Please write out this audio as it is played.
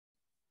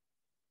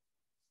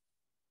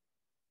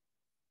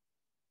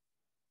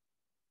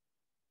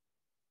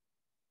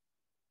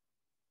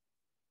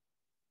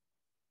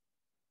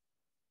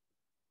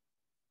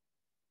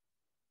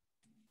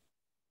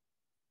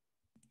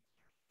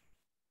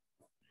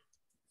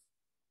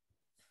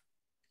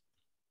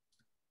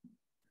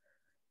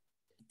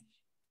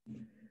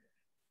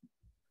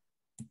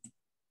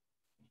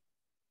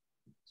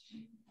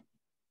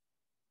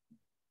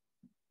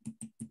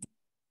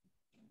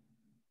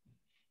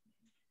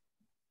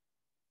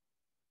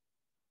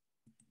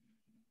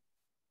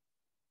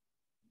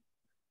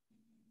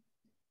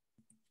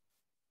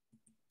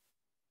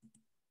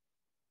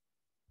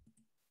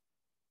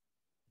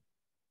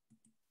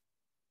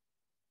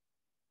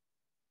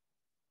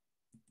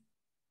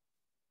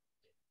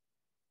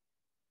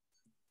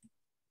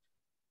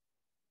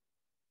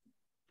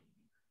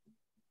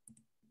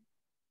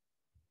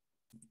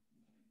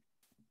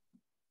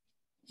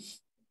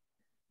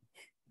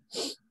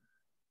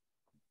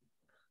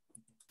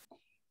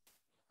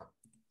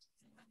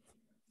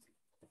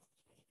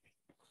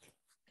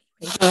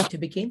to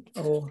begin,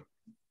 or?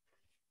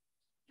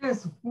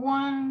 Just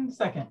 1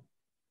 second.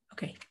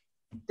 Okay.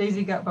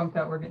 Daisy got bumped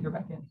out. We're getting her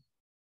back in.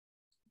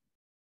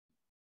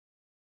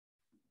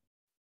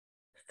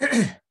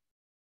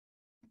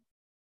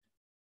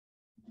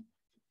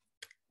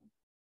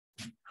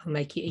 I'll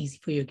make it easy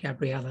for you,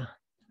 Gabriella.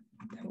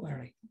 Don't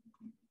worry.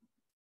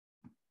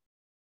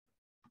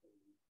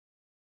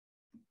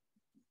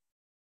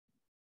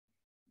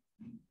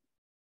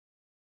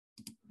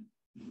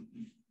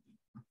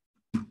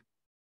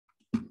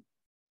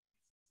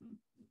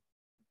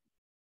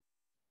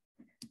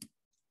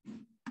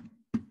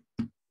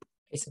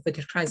 Okay, so for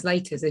the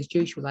translators, as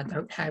usual, I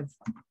don't have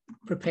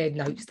prepared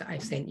notes that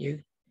I've sent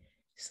you.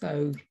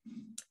 So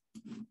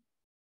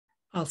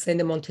I'll send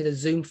them onto the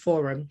Zoom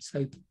forum.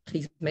 So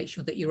please make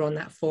sure that you're on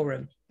that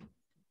forum.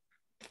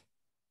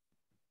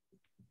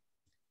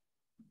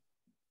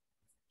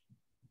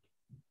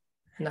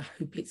 And I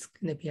hope it's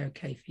going to be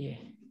okay for you.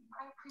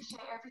 I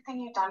appreciate everything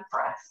you've done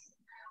for us.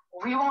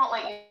 We won't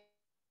let you.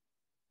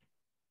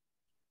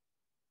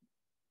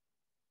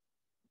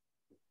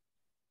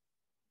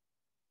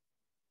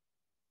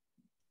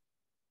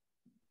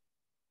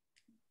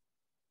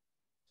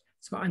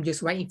 So I'm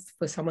just waiting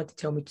for someone to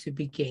tell me to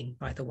begin,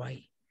 by the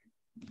way.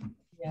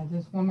 Yeah,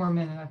 just 1 more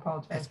minute. I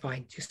apologize. That's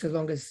fine. Just as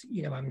long as,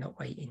 you know, I'm not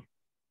waiting.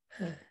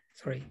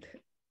 Sorry,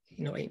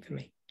 you're not waiting for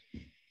me.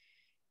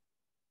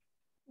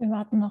 Wir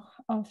warten noch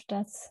auf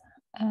das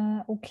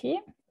Okay,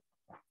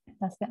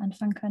 dass wir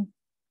anfangen können.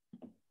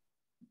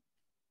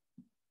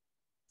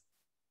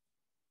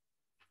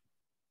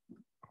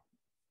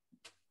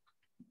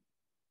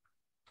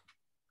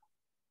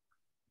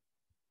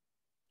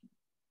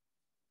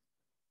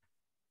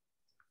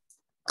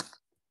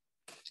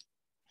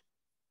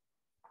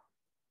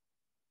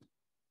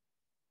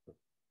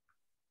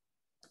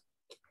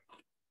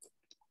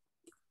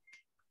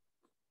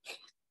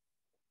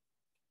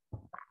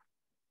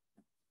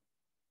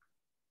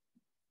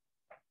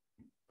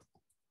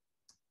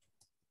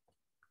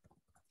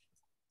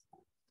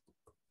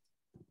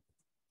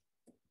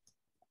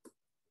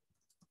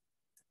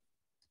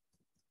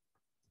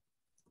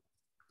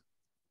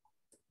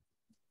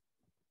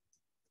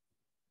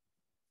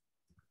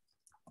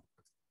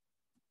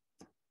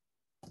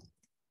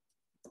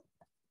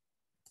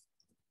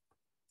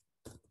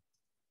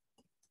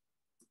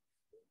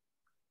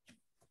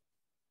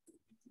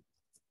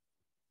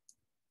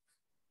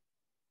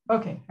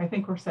 Okay, I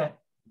think we're set.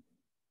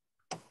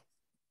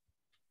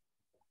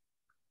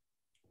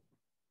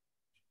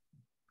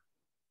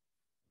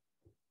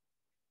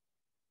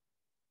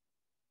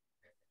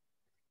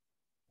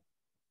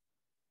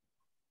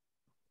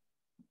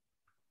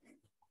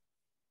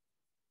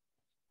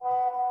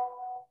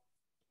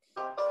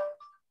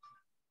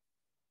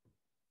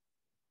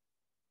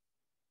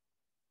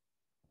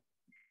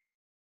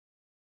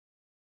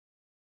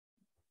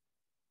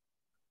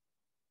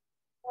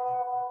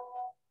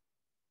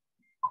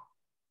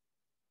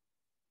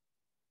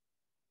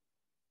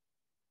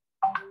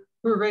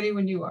 We're ready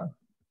when you are.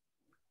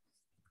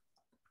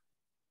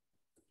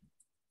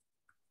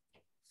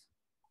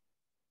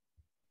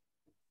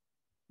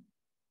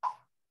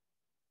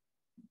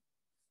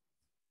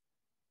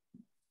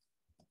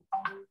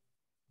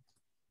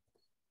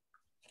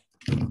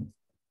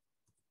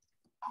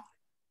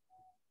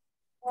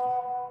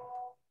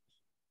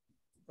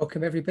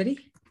 Welcome,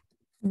 everybody.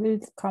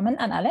 Willkommen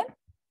an alle.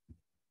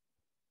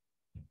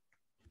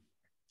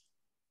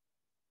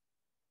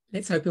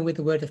 Let's open with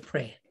a word of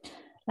prayer.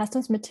 Lasst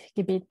uns mit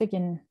Gebet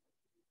beginnen.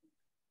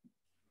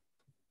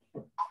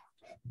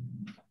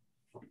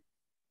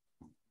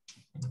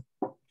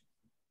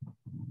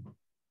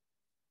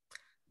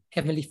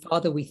 Heavenly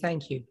Father, we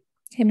thank you.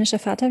 Himmlischer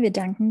Vater, wir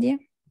danken dir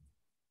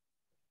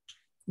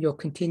Your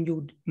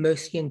continued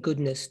mercy and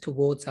goodness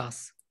towards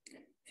us.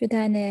 für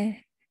deine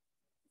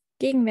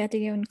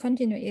gegenwärtige und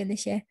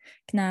kontinuierliche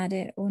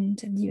Gnade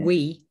und Liebe.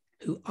 We,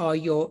 who are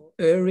your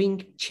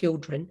erring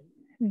children,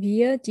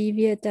 Wir, die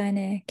wir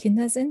deine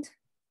Kinder sind,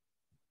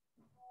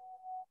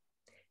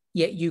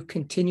 yet you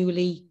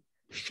continually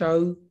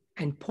show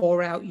and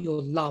pour out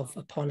your love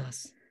upon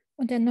us.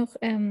 und dennoch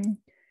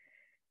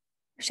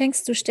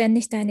schenkst du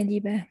ständig deine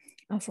Liebe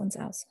auf uns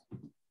aus.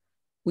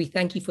 We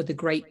thank you for the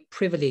great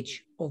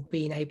privilege of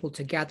being able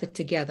to gather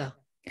together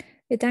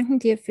Wir danken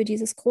dir für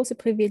dieses große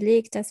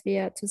Privileg, dass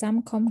wir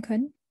zusammenkommen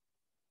können.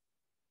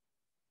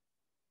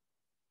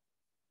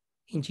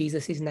 In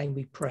Jesus' name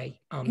we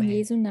pray. In Amen.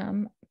 Jesu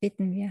Namen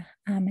bitten wir.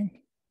 Amen.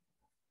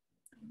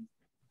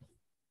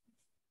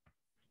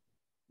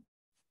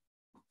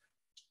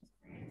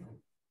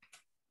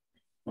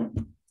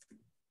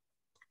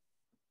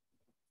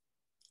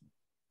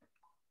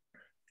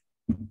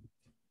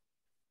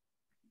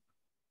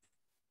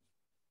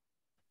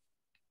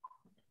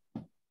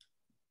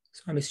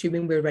 So I'm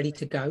assuming we're ready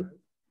to go.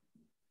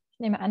 Ich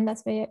nehme an,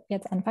 dass wir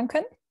jetzt anfangen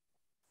können.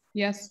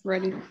 Yes,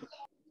 ready.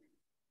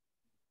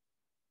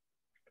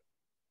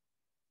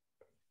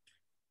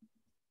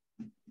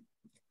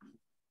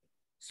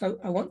 So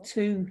I want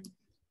to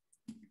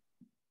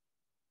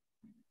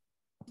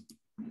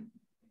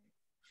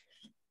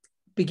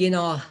begin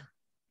our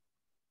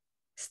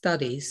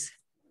studies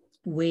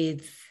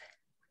with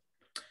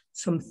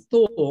some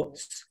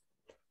thoughts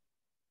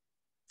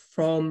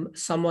from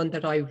someone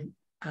that I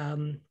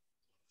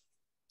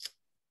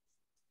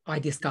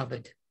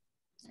discovered.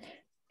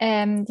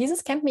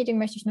 Dieses Camp-Meeting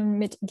möchte ich nun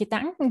mit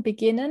Gedanken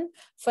beginnen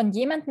von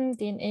jemandem,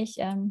 den ich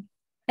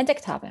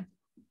entdeckt habe.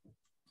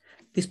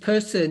 This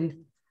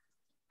person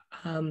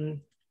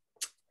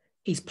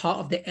is part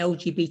of the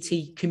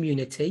LGBT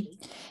community.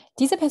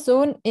 Diese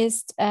Person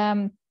ist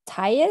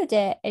Teil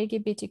der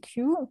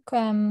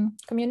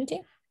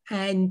LGBTQ-Community.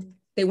 And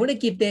they want to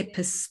give their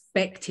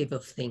perspective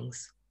of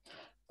things.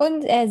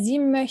 Und sie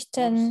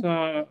möchten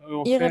să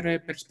ihre ofere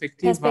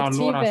perspectiva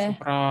lor perspective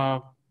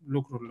asupra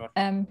lucrurilor.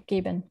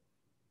 Geben.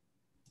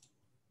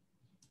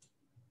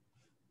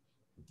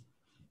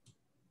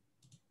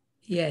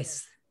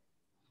 Yes.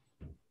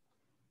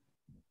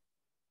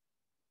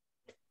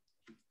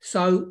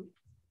 So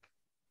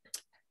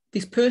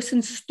this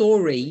person's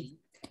story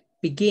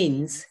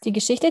begins Die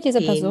Geschichte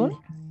dieser Person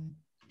in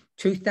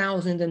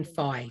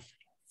 2005.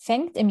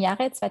 fängt im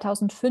Jahre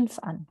 2005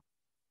 an.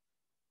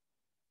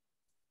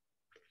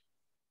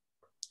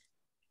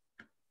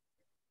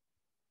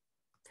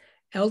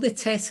 Elder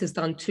Tess has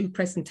done 2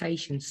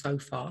 presentations so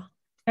far.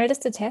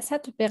 Älteste Tess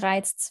hat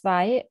bereits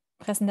 2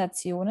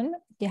 Präsentationen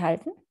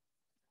gehalten.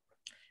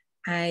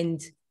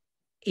 And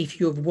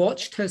if you have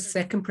watched her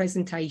second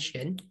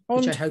presentation,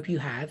 which I hope you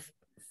have,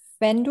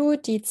 Wenn du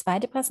die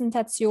zweite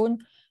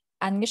Präsentation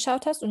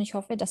angeschaut hast, und ich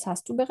hoffe, das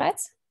hast du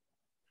bereits,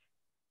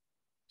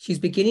 she's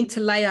beginning to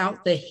lay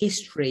out the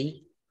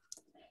history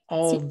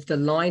of the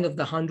line of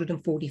the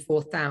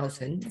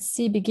 144,000.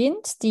 sie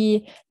beginnt,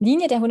 die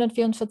Linie der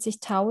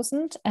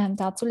 144.000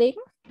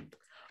 darzulegen,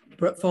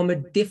 but from a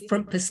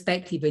different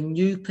perspective, a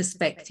new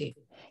perspective.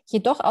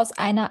 jedoch aus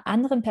einer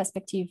anderen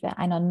Perspektive,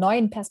 einer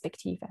neuen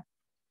Perspektive.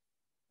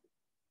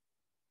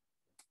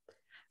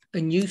 A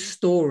new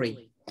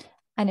story.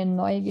 Eine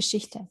neue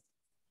Geschichte.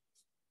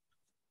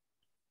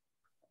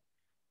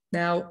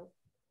 Now,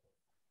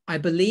 I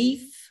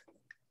believe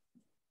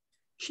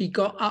she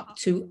got up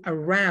to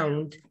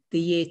around the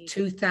year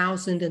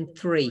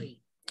 2003.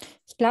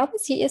 Ich glaube,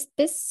 sie ist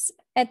bis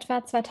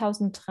etwa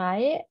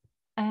 2003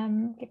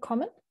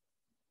 gekommen.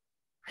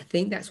 I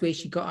think that's where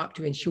she got up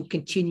to, and she'll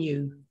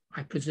continue,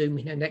 I presume,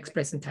 in her next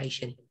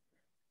presentation.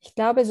 Ich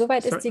glaube,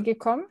 soweit Sorry. ist sie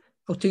gekommen.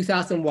 Or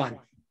 2001.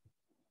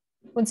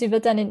 Und sie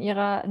wird dann in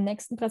ihrer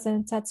nächsten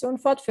Präsentation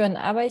fortführen.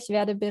 Aber ich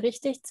werde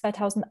berichtigt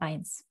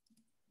 2001.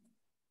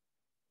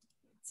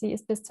 Sie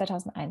ist bis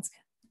 2001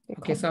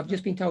 gekommen. Okay, so I've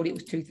just been told it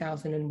was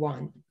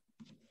 2001.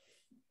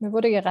 Mir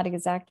wurde gerade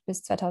gesagt,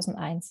 bis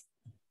 2001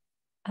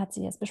 hat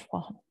sie es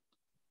besprochen.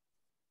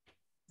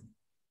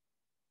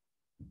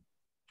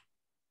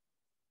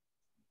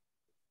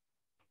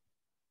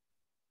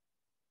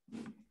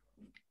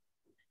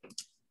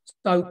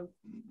 So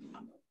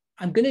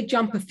I'm going to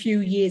jump a few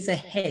years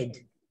ahead.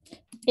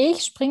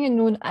 Ich springe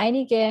nun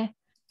einige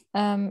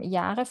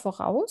Jahre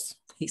voraus,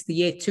 It's the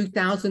year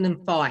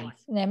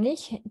 2005.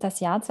 nämlich das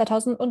Jahr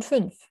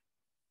 2005.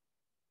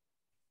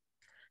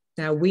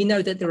 Now, we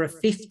know that there are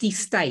 50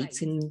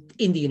 states in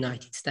the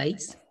United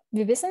States.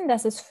 Wir wissen,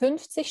 dass es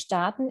 50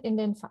 Staaten in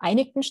den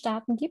Vereinigten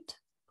Staaten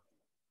gibt.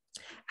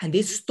 And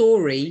this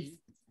story,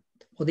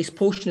 or this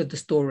portion of the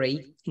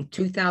story in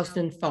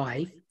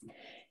 2005,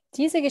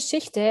 Diese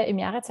Geschichte im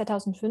Jahre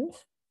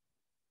 2005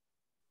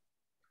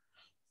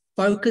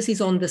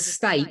 focuses on the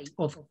state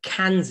of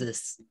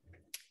Kansas.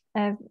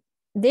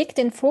 legt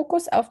den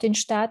Fokus auf den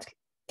Staat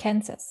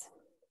Kansas.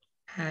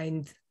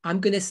 And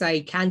I'm going to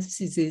say Kansas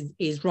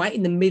is right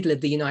in the middle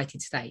of the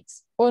United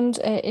States. Und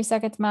ich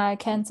sage jetzt mal,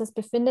 Kansas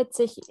befindet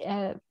sich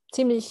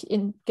ziemlich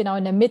genau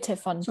in der Mitte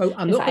von So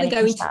I'm den not going to go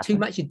Vereinigten into too Staaten.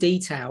 much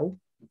detail,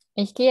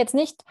 Ich gehe jetzt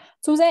nicht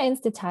zu sehr ins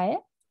Detail,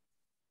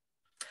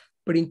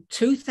 but in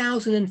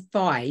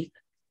 2005,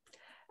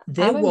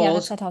 there aber im Jahre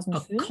was a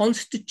 2005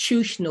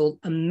 constitutional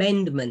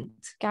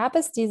amendment. gab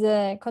es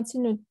diese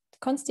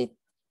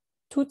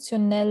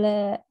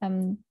konstitutionelle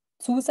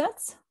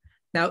Zusatz.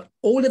 Now,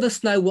 all of us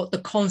know what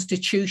the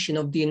Constitution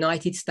of the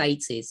United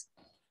States is.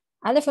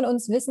 Alle von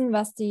uns wissen,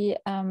 was die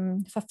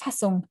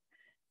Verfassung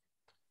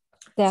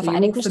der So you're all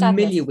Vereinigten Staaten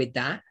familiar ist. with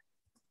that.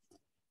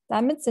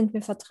 Damit sind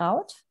wir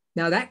vertraut.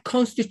 Now, that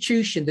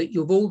Constitution that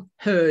you've all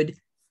heard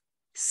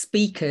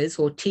speakers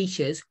or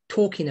teachers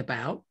talking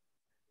about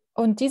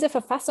Und diese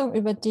Verfassung,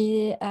 über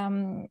die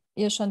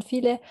ihr schon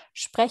viele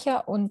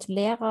Sprecher und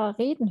Lehrer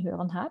reden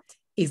hören habt,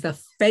 is a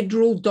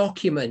federal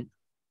document.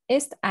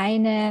 ist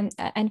ein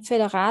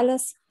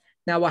föderales.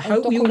 Now, I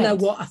hope we all know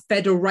Dokument. what a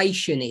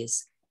federation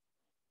is.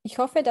 Ich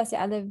hoffe, dass ihr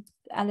alle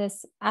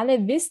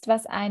wisst,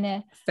 was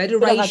eine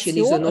Federation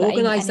is an Föderation oder eine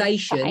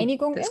organization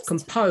Vereinigung that's ist.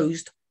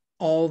 composed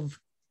of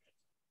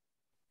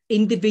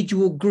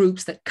individual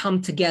groups that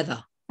come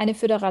together. Eine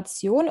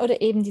Föderation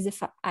oder eben diese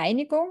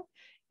Vereinigung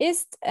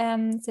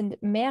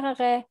sind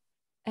mehrere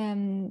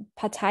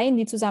Parteien,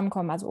 die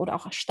zusammenkommen, also oder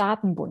auch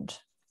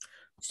Staatenbund.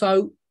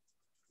 So,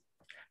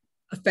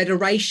 a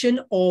federation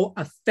or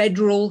a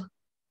federal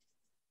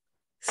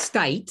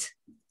state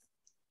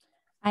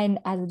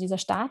Also dieser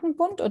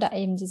Staatenbund oder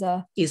eben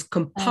dieser is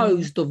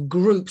composed of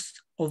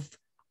groups of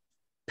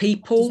dieser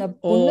people or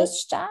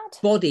Bundesstaat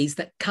bodies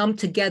that come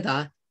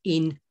together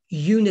in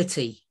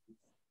unity.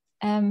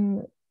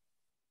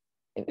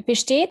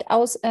 Besteht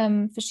aus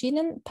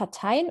verschiedenen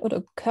Parteien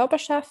oder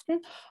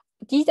Körperschaften,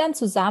 die dann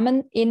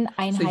zusammen in So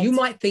Einheit you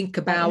might think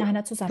in about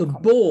einer the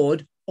zusammenkommen.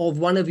 board of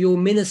one of your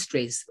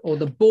ministries or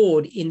the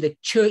board in the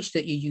church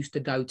that you used to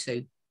go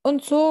to.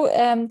 Und so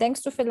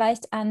denkst du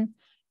vielleicht an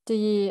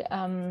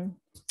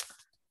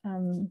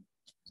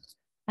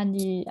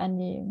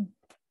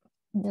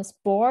das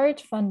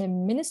Board von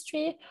dem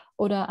Ministry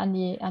oder an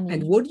die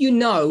And what do you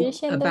know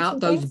Kirche, in der about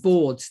du those gehst?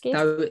 boards,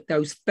 Gehst?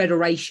 those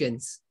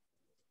federations?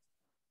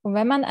 Und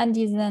wenn man an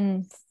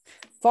diesen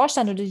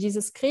Vorstand oder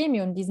dieses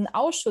Gremium, diesen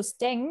Ausschuss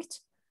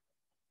denkt,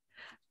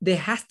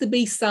 There has to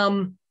be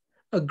some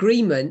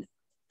agreement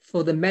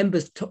for the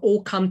members to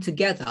all come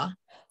together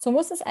so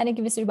muss es eine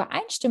gewisse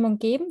Übereinstimmung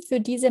geben für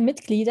diese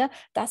Mitglieder,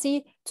 dass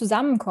sie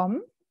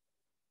zusammenkommen.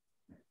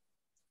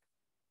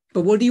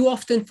 But what do you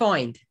often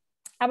find?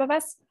 Aber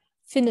was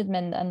findet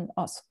man dann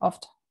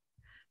oft?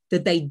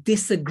 That they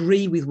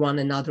disagree with one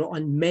another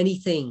on many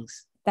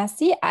things. Dass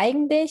sie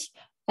eigentlich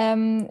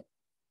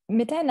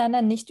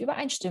miteinander nicht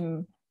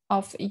übereinstimmen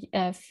auf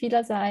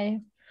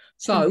vielerlei.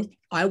 So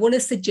I want to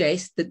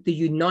suggest that the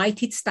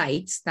United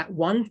States, that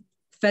one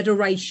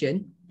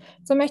federation,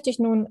 So möchte ich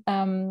nun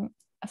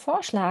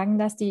vorschlagen,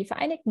 dass die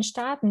Vereinigten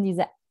Staaten,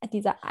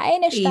 dieser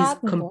eine is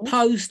Staatenbund,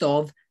 composed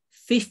of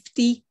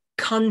 50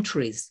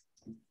 countries.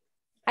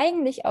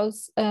 eigentlich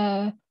aus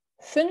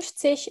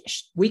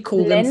 50 We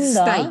call them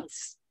Länder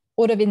states.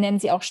 oder wir nennen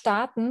sie auch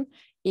Staaten,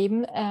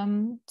 eben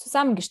So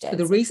zusammengestellt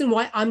the sind. reason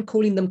why I'm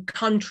calling them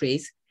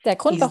countries Der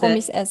Grund, is warum that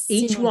ich es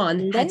each nun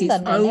one has Länder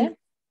its own nenne,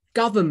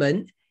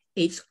 government,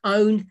 its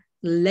own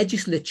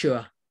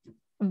legislature.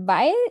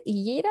 weil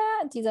jeder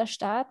dieser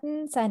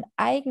Staaten seine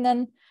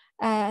eigene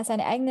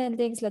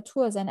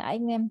Legislatur, seine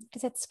eigene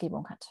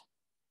Gesetzgebung hat.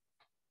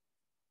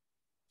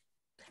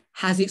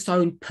 Has its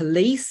own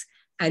police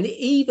and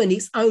even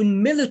its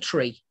own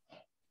military.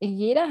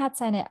 Jeder hat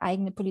seine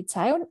eigene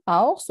Polizei und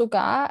auch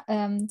sogar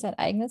sein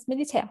eigenes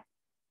Militär.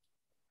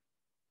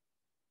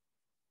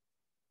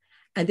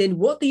 And then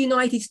what the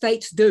United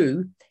States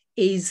do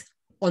is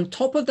on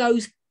top of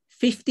those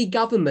 50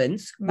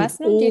 governments Was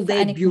with nun die all their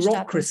Vereinigten Staaten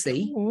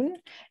bureaucracy, tun,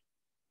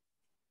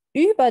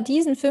 über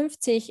diesen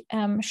 50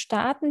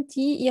 Staaten,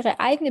 die ihre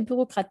eigene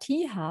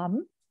Bürokratie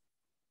haben,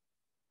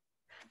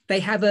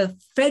 they have a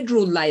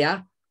federal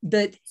layer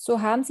that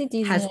so haben sie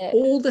has diese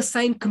all the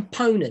same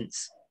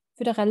components.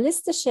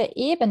 föderalistische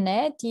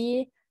Ebene,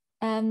 die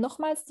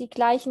nochmals die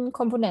gleichen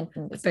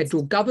Komponenten A besitzt.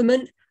 federal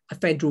government, a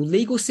federal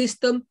legal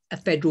system, a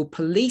federal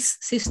police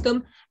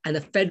system, and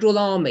a federal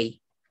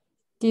army.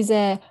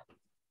 Diese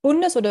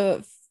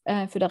oder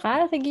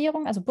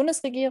Föderalregierung, also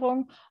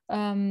Bundesregierung,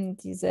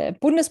 diese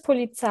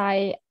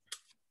Bundespolizei,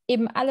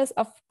 eben alles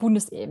auf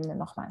Bundesebene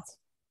nochmals.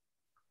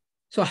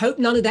 So I hope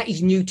none of that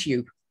is new to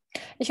you.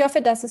 Ich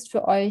hoffe, das ist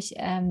für euch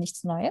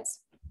nichts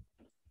Neues.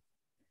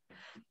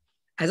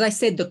 As I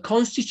said, the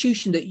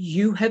constitution that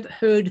you have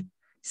heard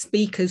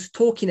speakers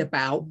talking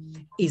about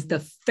is the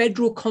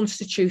federal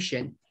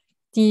constitution.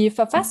 Die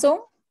Verfassung,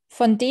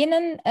 von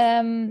denen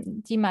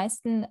die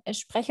meisten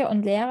Sprecher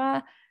und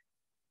Lehrer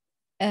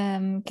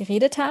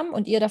geredet haben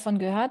und ihr davon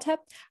gehört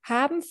habt,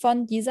 haben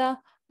von dieser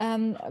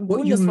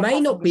What you may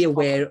Bundesverfassung not be gesprochen.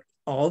 aware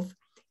of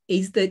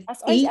is that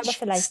Was euch aber each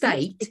vielleicht state,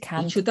 nicht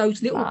bekannt each of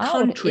those little war oder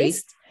countries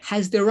ist,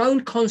 has their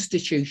own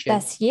constitution.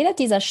 dass jeder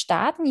dieser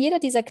Staaten, jeder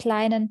dieser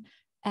kleinen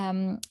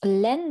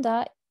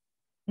Länder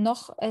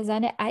noch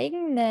seine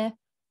eigene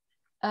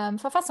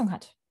Verfassung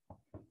hat.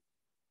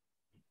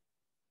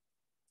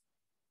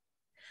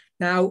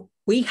 Now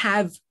we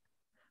have,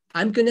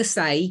 I'm going to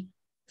say,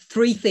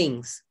 three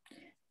things.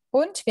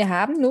 Und wir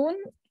haben nun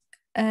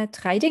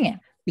 3 Dinge.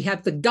 We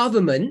have the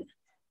government,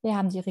 Wir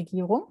haben die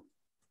Regierung.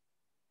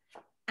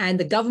 and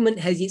the government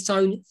has its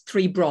own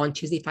 3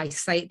 branches, if I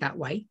say it that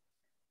way.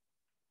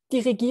 Die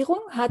Regierung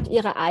hat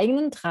ihre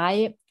eigenen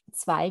 3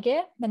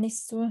 Zweige, wenn ich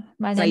es so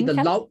mal Say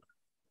nennen kann.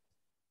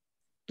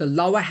 the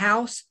lower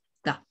house,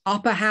 the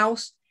upper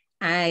house,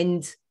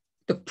 and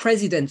the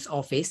president's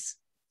office.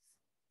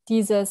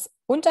 Dieses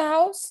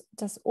Unterhaus,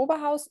 das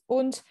Oberhaus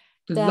und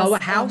The das lower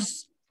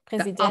house, the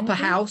upper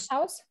house,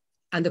 Präsidentenhaus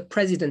and the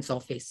president's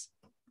office.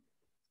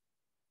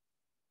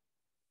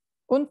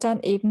 und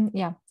dann eben,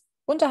 ja,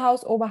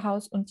 Unterhaus,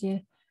 Oberhaus und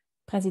die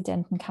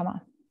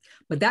Präsidentenkammer.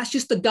 But that's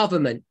just the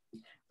government.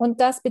 Und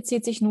das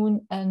bezieht sich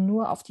nun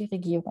nur auf die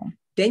Regierung.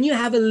 Then you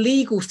have a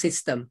legal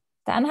system.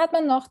 Dann hat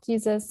man noch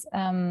dieses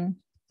We'll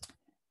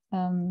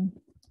call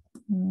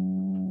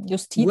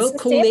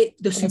Justizsystem, it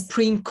the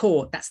Supreme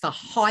Court. That's the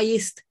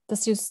highest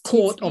das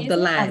Court of the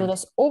Justizwesen, land. also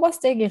das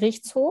oberste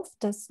Gerichtshof,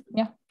 das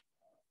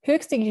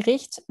höchste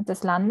Gericht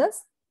des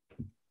Landes.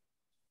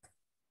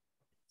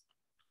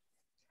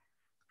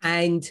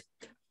 And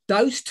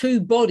those 2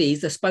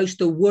 bodies are supposed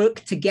to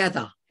work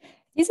together.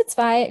 Diese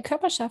 2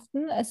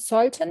 Körperschaften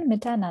sollten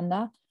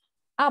miteinander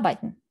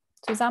arbeiten,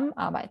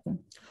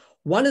 zusammenarbeiten.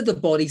 One of the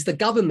bodies, the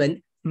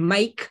government,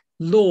 make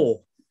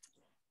law.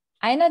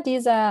 Einer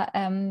dieser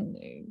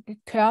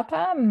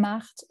Körper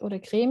macht oder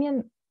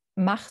Gremien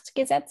macht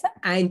Gesetze.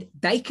 And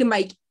they can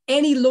make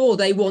any law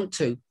they want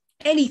to,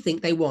 anything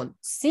they want.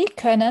 Sie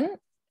können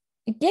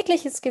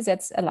jegliches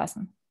Gesetz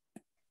erlassen.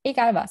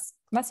 Egal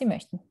was sie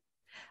möchten.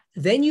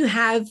 Then you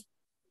have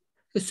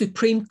the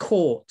Supreme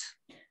Court,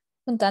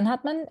 Und dann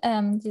hat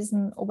man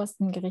diesen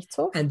obersten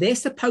Gerichtshof. and they're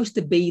supposed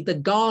to be the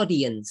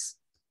guardians.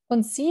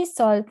 Und sie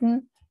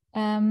sollten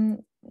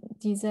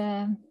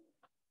diese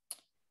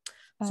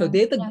So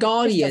they're the Richter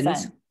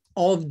guardians sein.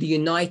 of the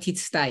United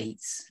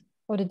States.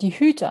 Oder die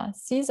Hüter.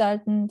 Sie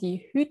sollten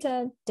die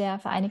Hüter der And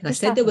I Vereinigten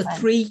said there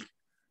Staaten were sein. 3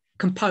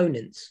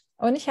 components: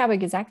 Und ich habe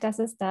gesagt, dass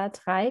es da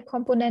 3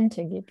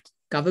 Komponente gibt.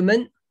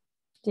 government,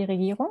 Die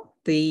Regierung,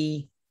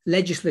 the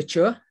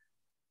legislature.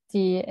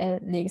 die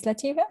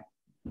Legislative.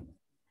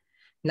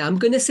 Now I'm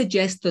going to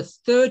suggest the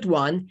third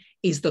one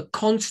is the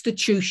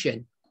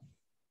Constitution.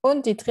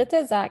 Und die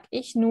dritte, sage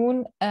ich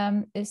nun,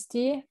 ist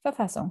die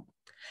Verfassung.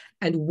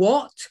 And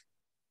what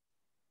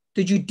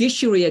the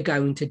judiciary are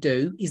going to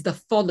do is the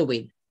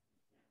following.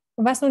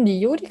 Und was nun die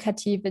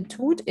Judikative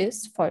tut,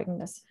 ist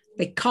Folgendes.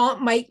 They can't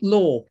make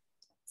law.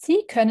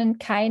 Sie können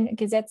kein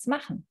Gesetz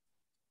machen.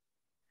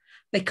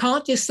 They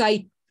can't just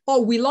say,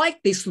 oh, we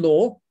like this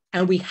law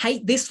and we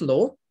hate this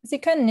law. Sie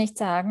können nicht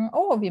sagen,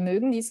 oh, wir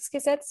mögen dieses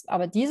Gesetz,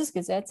 aber dieses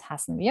Gesetz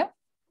hassen wir.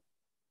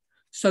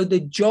 So the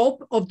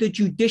job of the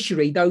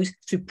judiciary, those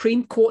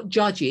Supreme Court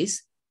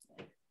judges,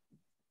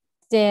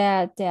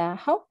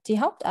 Die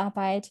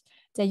Hauptarbeit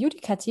der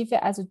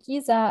Judikative, also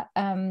dieser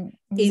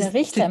Is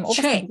Richter to im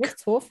obersten check.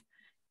 Gerichtshof,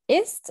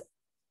 ist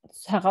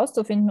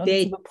herauszufinden und zu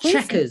they're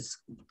überprüfen.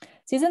 checkers.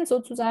 Sie sind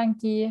sozusagen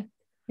die What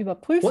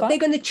Überprüfer they're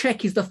going to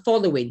check is the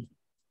following.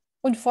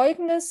 und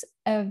Folgendes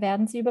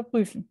werden sie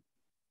überprüfen.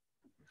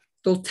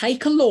 They'll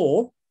take a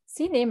law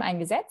Sie nehmen ein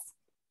Gesetz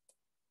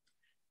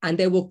and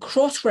they will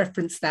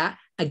cross-reference that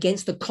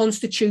against the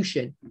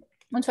Constitution.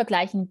 und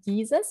vergleichen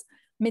dieses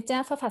mit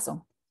der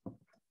Verfassung.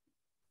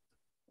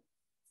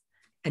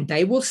 And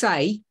they will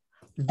say,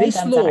 this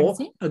dann law sagen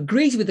sie-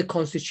 agrees with the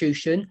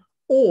Constitution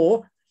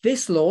or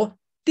this law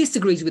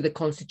disagrees with the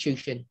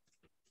Constitution.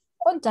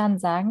 Und dann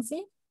sagen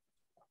sie,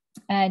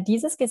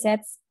 dieses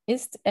Gesetz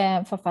ist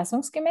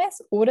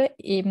verfassungsgemäß oder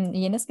eben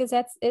jenes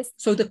Gesetz ist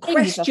So the gegen die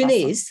question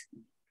Verfassung. is,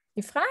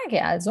 Die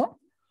Frage also,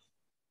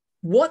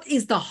 what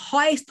is the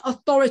highest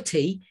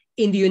authority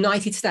in the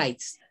United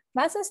States?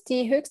 was ist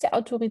die höchste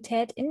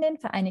Autorität in den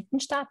Vereinigten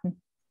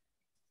Staaten?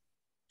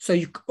 So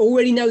you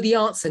already know the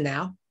answer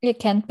now. Ihr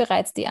kennt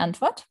bereits die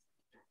Antwort.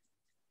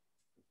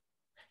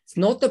 It's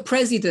not the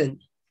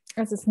president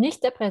Es ist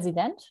nicht der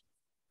Präsident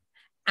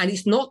and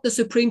it's not the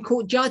Supreme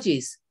Court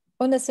judges.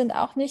 und es sind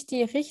auch nicht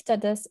die Richter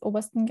des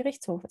obersten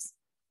Gerichtshofes.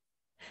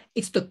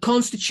 It's the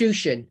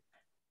Constitution.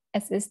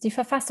 Es ist die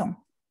Verfassung.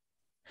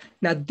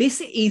 Now,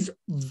 this is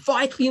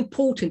vitally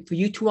important for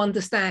you to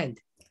understand.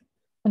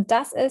 Und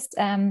das ist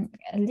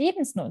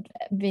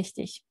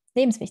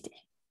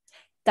lebenswichtig.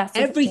 Das ist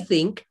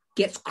Everything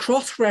gets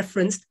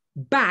cross-referenced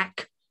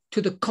back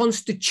to the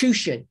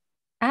Constitution.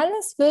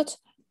 alles wird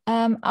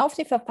auf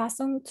die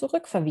Verfassung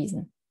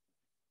zurückverwiesen.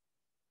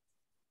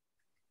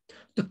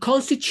 The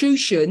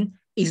Constitution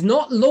is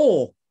not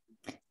law.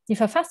 Die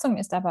Verfassung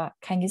ist aber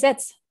kein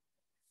Gesetz.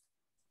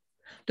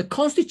 The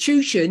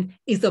Constitution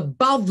is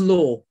above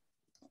law.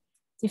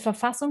 Die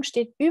Verfassung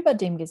steht über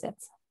dem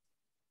Gesetz.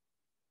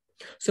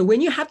 So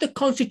when you have the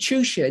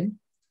Constitution,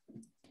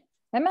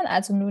 Wenn man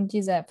also nun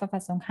diese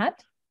Verfassung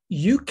hat,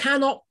 you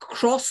cannot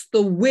cross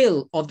the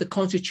will of the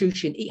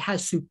Constitution. It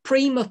has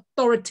supreme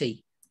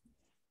authority.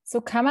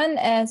 so kann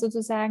man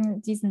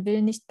sozusagen diesen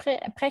Willen nicht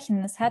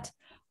brechen. Es hat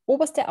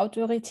oberste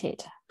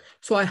Autorität.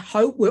 So I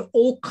hope we're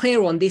all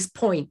clear on this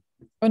point.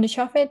 Und ich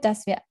hoffe,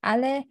 dass wir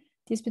alle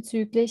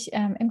diesbezüglich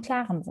im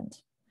Klaren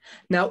sind.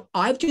 Now,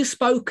 I've just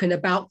spoken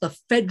about the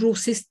federal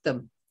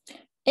system.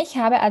 Ich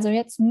habe also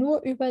jetzt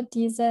nur über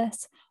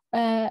dieses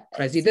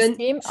President,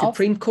 System auf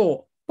Supreme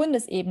Court.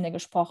 Bundesebene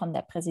gesprochen.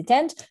 Der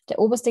Präsident, der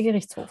oberste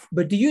Gerichtshof.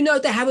 But do you know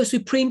they have a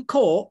Supreme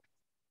Court,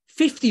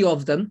 50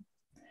 of them,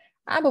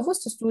 Aber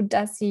wusstest du,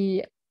 dass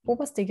sie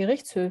oberste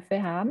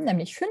Gerichtshöfe haben,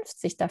 nämlich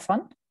 50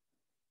 davon?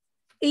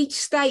 each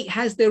state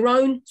has their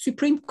own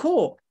Supreme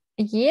Court.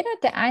 Jeder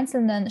der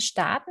einzelnen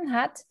Staaten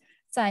hat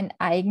seinen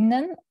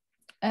eigenen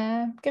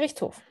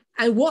Gerichtshof.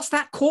 And what's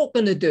that court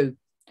going to do?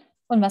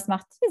 Und was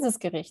macht dieses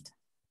Gericht?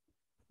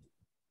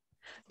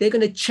 They're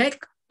going to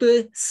check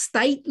the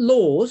state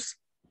laws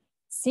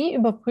Sie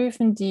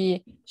überprüfen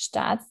die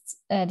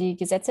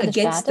Gesetze des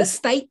against the Staates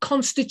state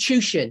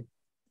constitution.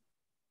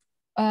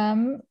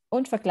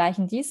 Und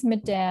vergleichen dies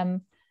mit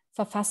der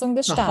Verfassung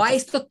des The Staates.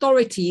 highest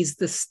authority is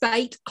the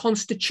state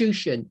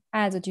constitution.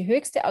 Also die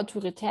höchste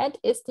Autorität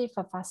ist die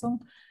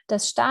Verfassung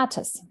des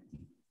Staates.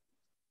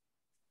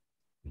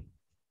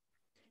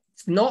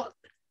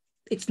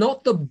 It's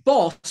not the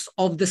boss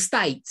of the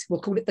state.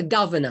 We'll call it the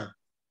governor.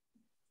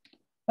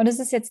 Und es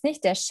ist jetzt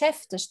nicht der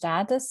Chef des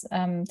Staates,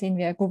 den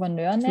wir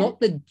Gouverneur It's nennen. not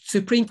the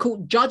Supreme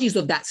Court judges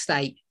of that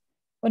state.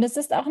 Und es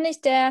ist auch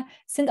nicht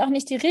sind auch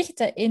nicht die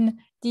Richter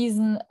in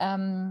diesen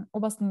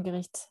obersten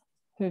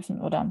Gerichtshöfen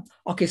oder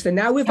Okay, so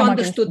now we've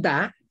Kammergerichten. understood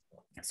that.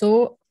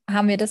 So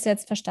haben wir das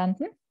jetzt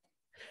verstanden.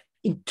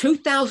 In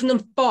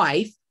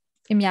 2005,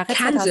 Im Jahre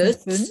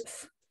Kansas-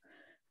 2005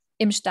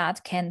 im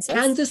Staat Kansas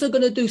Kansas are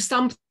going to do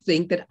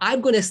something that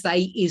I'm going to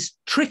say is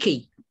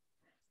tricky.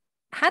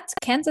 hat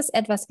Kansas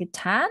etwas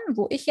getan,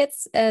 wo ich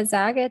jetzt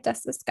sage,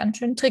 das ist ganz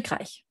schön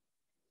trickreich.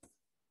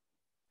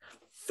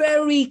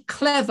 Very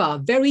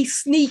clever, very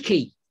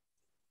sneaky.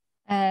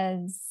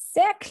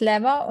 Sehr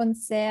clever und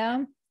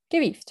sehr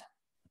gewieft.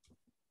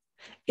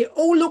 It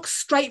all looks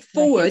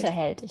straightforward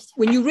Hinterhältig.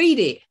 when you read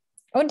it.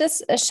 Und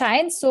es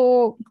scheint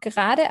so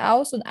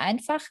geradeaus und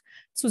einfach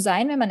zu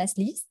sein, wenn man es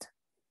liest.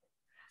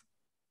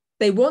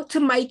 They want to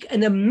make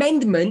an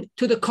amendment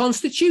to the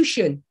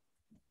Constitution.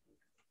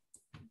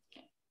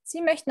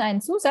 Sie möchten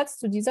einen Zusatz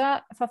zu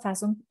dieser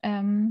Verfassung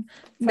Now,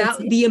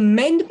 vollziehen the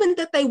amendment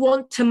that they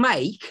want to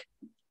make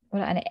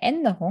oder eine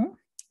Änderung.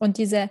 Und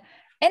diese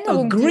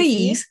Änderung,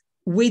 agrees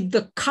with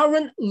the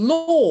current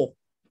law.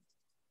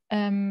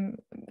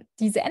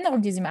 diese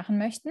Änderung, die sie machen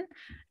möchten,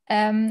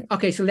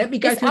 Okay, so let me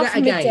go ist through auch that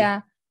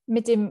again.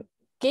 mit dem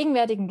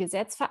gegenwärtigen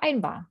Gesetz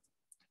vereinbar.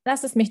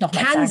 Lass es mich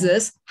nochmal sagen.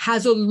 Kansas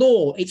has a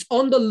law. It's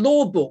on the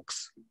law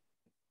books.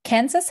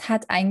 Kansas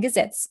hat ein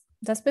Gesetz.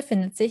 Das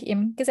befindet sich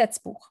im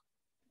Gesetzbuch.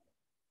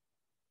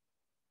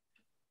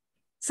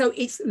 So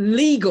it's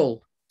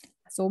legal.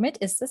 Somit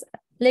ist es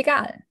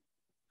legal.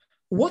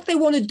 What they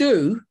want to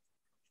do,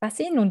 Was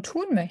sie nun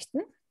tun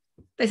möchten,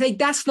 they say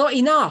that's not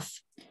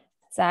enough.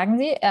 sagen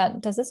sie,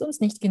 das ist uns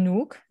nicht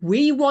genug.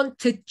 We want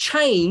to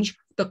change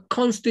the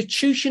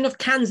Constitution of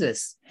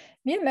Kansas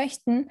Wir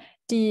möchten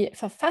die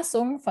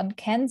Verfassung von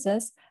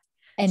Kansas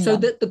so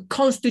ändern, that the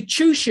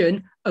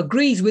Constitution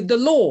agrees with the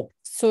law.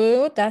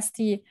 so dass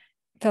die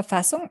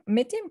Verfassung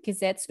mit dem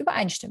Gesetz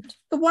übereinstimmt.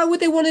 But why would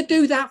they want to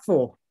do that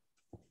for?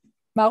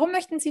 Warum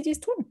möchten sie dies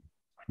tun?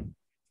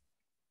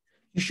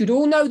 You should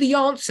all know the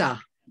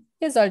answer.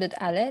 Ihr solltet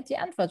alle die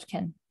Antwort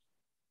kennen.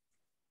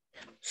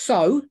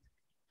 So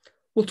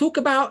we'll talk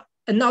about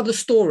another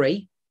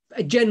story,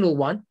 a general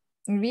one.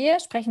 Wir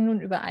sprechen nun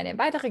über eine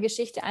weitere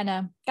Geschichte,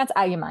 einer ganz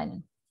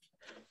allgemeinen.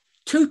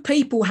 Two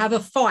people have a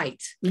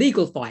fight,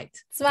 legal fight.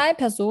 Zwei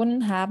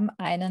Personen haben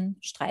einen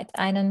Streit,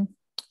 einen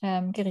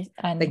They go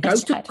to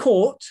Rechtsstreit.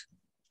 court.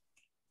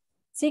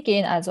 Sie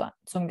gehen also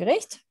zum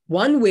Gericht.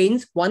 One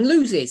wins, one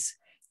loses.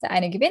 Der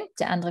eine gewinnt,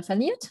 der andere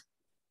verliert.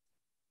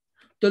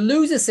 The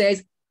loser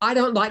says, I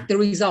don't like the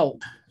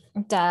result.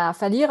 Der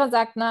Verlierer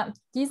sagt, na,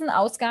 diesen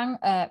Ausgang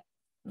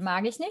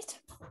mag ich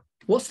nicht.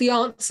 What's the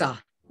answer?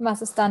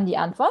 Was ist dann die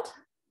Antwort?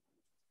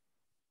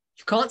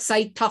 You can't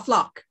say tough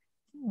luck.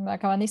 Da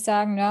kann man nicht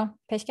sagen, ja,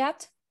 Pech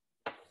gehabt.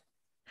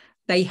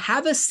 They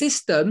have a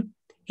system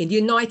in the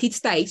United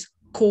States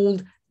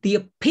called the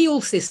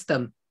appeal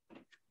system.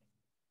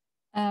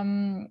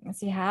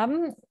 Sie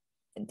haben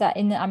da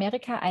in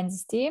Amerika ein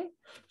System.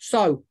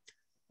 So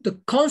the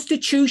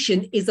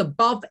Constitution is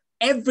above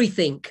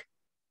everything.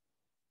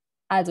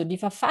 Also die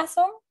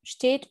Verfassung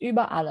steht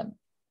über allem.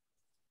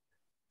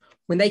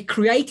 When they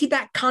created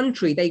that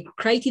country, they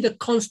created a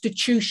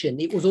constitution.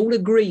 It was all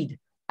agreed.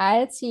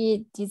 Als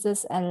sie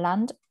dieses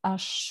Land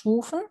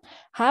erschufen,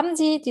 haben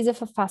sie diese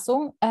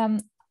Verfassung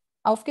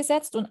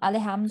aufgesetzt und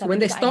alle haben So when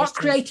damit they start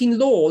übereingestimmt. creating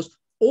laws,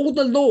 all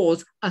the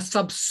laws are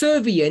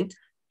subservient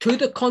to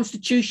the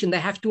Constitution.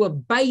 They have to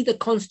obey the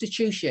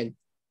Constitution.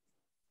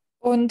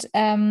 Und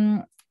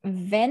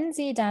wenn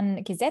sie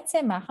dann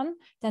Gesetze machen,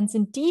 dann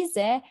sind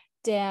diese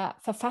der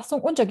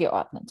Verfassung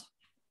untergeordnet.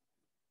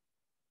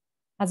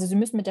 Also sie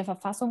müssen mit der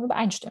Verfassung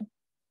übereinstimmen.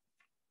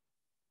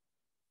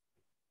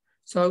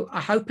 So I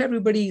hope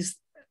everybody's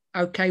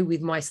okay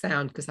with my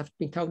sound because I've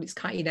been told it's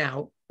cutting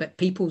out, but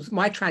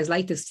my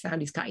translator's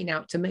sound is cutting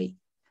out to me.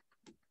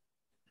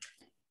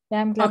 Wir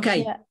haben, glaube ich,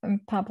 Okay. hier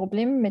ein paar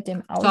Probleme mit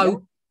dem Audio.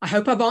 So I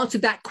hope I've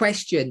answered that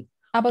question.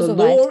 Aber The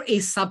soweit. law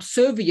is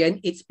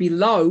subservient. It's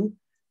below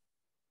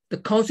the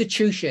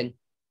Constitution.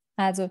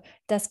 Also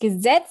das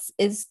Gesetz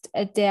ist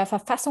der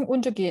Verfassung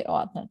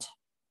untergeordnet.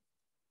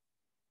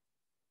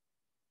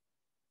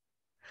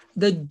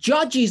 The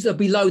judges are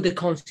below the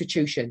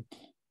Constitution.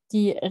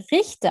 Die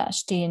Richter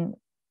stehen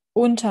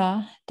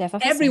unter der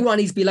Verfassung.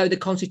 Everyone is below the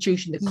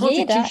Constitution. The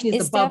Jeder Constitution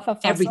is ist der above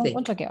Verfassung everything.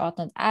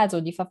 untergeordnet.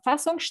 Also die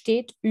Verfassung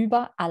steht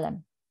über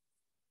allem.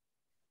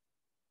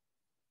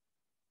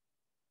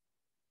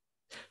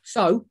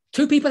 So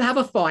two people have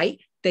a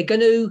fight. They're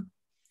going to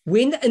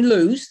win and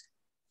lose.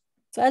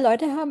 Zwei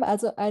Leute haben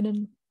also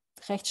einen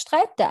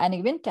Rechtsstreit. Der eine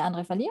gewinnt, der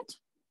andere verliert.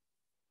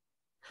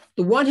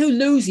 The one who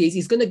loses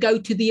is going to go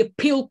to the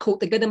appeal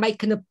court. They're going to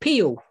make an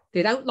appeal.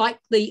 They don't like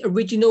the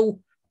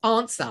original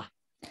answer.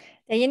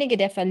 Derjenige,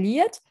 der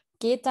verliert,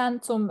 geht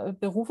dann zum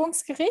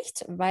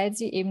Berufungsgericht, weil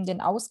sie eben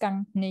den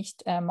Ausgang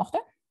nicht mochte.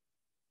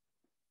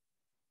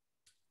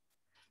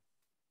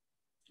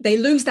 They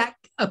lose that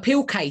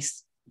appeal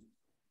case.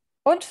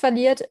 Und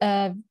verliert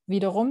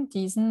wiederum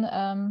diesen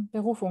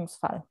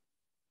Berufungsfall.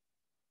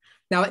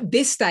 Now, at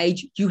this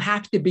stage, you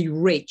have to be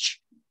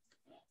rich.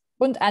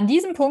 Und an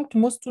diesem Punkt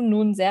musst du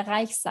nun sehr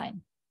reich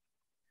sein.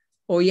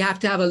 or you have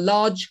to have a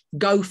large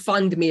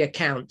GoFundMe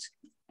account.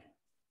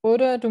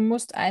 Oder du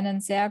musst einen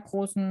sehr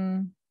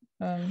großen,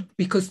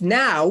 Because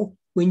now,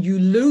 when you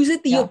lose at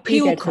the Ja,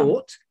 appeal Geld haben.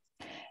 court,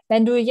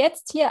 wenn du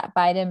jetzt hier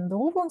bei dem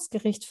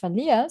Berufungsgericht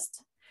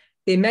verlierst,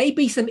 there may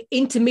be some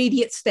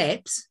intermediate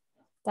steps,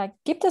 da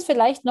gibt es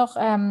vielleicht noch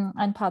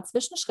ein paar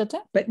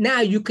Zwischenschritte, but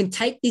now you can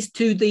take this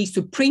to the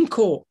Supreme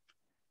Court.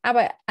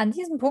 aber an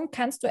diesem Punkt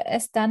kannst du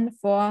es dann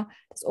vor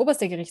das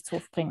oberste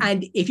Gerichtshof bringen.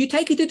 And if you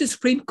take it to the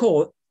Supreme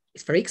Court,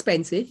 it's very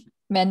expensive,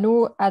 Wenn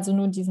du also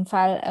nun diesen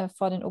Fall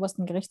vor den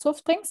obersten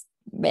Gerichtshof bringst,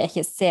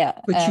 welches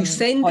sehr but you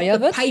send teuer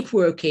the wird,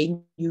 paperwork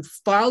in, you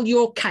file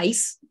your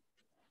case,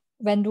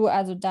 wenn du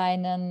also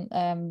deine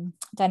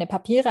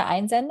Papiere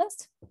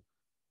einsendest,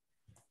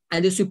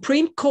 and the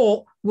Supreme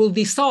Court will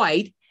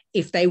decide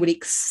if they would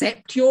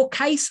accept your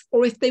case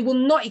or if they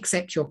will not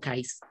accept your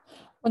case.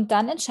 und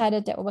dann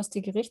entscheidet der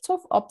oberste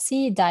Gerichtshof, ob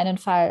sie deinen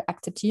Fall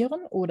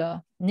akzeptieren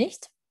oder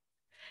nicht.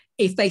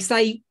 If they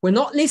say, we're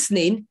not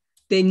listening,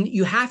 then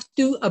you have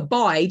to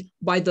abide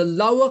by the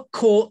lower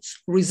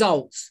court's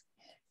results.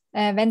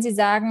 Wenn sie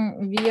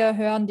sagen, wir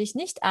hören dich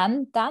nicht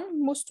an, dann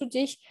musst du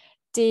dich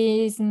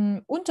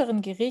diesem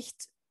unteren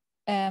Gericht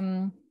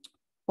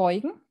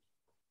beugen.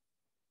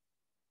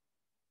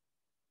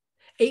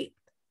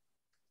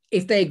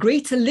 If they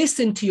agree to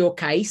listen to your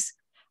case,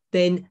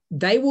 then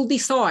they will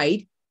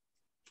decide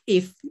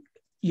if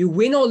you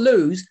win or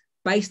lose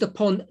based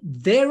upon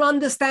their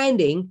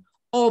understanding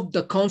of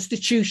the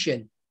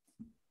Constitution.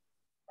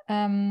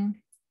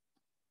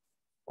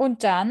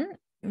 Und dann,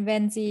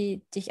 wenn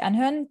sie dich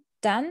anhören,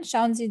 dann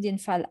schauen sie den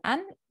Fall an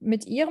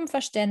mit ihrem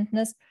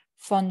Verständnis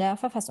von der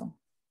Verfassung.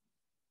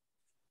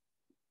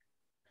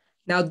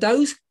 Now,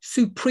 those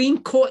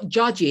Supreme Court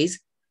judges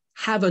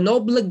have an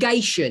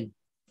obligation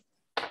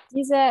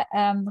Diese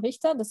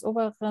Richter des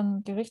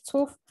oberen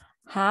Gerichtshofs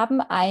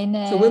haben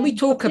eine So when we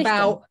talk Verpflichtung.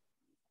 about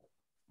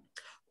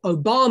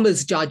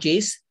Obama's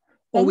judges,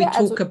 or Wenn we wir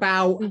also talk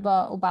about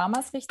über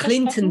Obamas Richter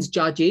Clinton's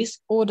sprechen,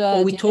 judges, oder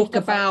or we die talk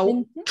Richter von about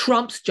Clinton,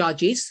 Trump's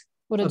judges,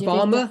 oder die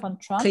Obama, Richter von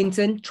Trump,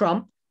 Clinton,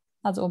 Trump,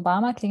 also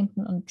Obama,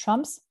 Clinton und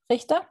Trumps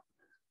Richter,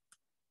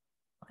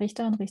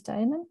 Richter und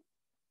Richterinnen.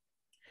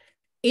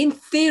 in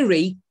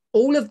theory,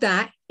 all of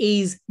that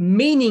is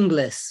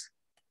meaningless.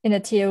 In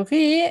der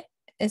Theorie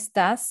ist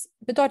das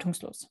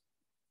bedeutungslos.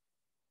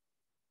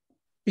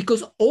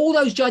 Because all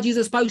those judges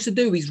are supposed to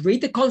do is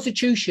read the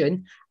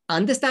Constitution,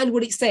 understand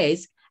what it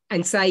says,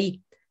 and say,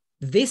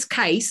 this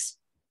case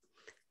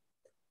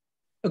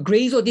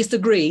agrees or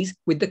disagrees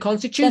with the Denn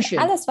Constitution.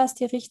 alles, was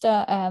die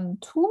Richter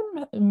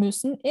tun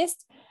müssen,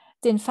 ist,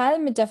 den Fall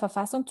mit der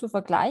Verfassung zu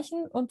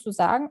vergleichen und zu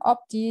sagen,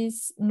 ob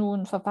dies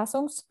nun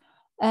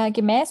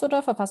verfassungsgemäß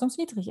oder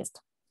verfassungswidrig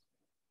ist.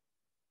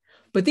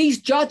 But these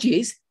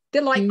judges,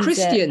 they're like Diese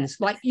Christians,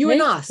 like you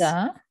and us,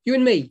 Richter you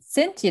and me.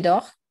 sind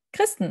jedoch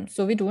Christen,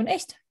 so wie du und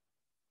ich.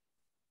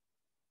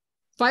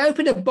 If I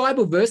open a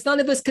Bible verse, none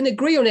of us can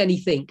agree on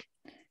anything.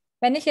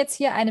 Wenn ich jetzt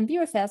hier einen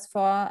Bibelvers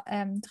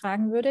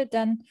vortragen würde,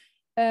 dann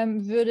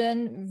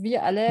würden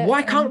wir alle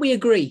Why can't we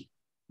agree?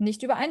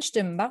 nicht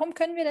übereinstimmen. Warum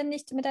können wir denn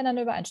nicht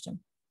miteinander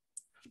übereinstimmen?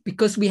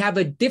 Because we have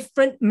a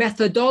different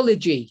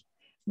methodology.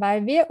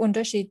 Weil wir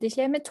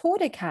unterschiedliche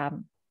Methodik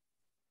haben.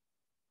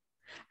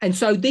 And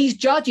so these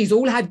judges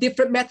all have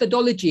different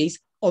methodologies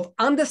of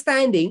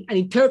understanding and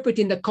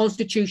interpreting the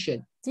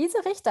Constitution.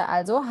 Diese Richter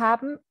also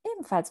haben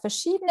ebenfalls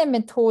verschiedene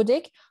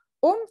Methodik,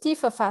 um die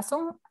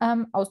Verfassung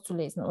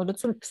auszulesen oder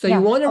zu So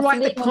you want to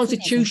write the auszulegen und zu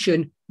lesen.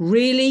 Constitution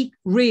really,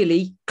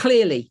 really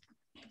clearly.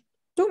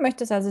 Du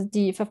möchtest also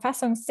die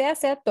Verfassung sehr,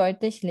 sehr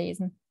deutlich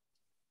lesen.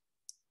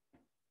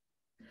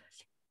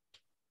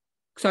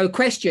 So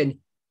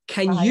question,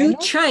 can Frage you noch?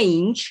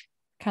 change,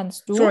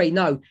 Kannst du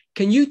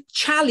can you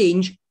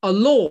challenge a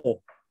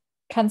law?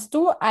 Kannst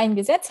du ein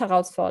Gesetz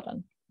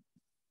herausfordern?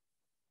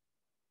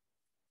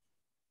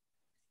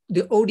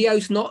 The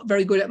audio's not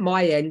very good at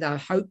my end. I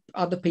hope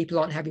other people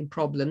aren't having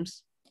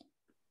problems.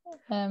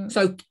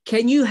 So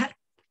can you,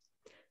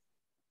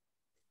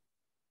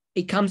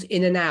 it comes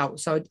in and out.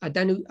 So I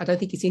don't know, I don't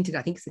think it's internet.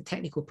 I think it's a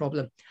technical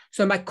problem.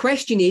 So my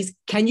question is,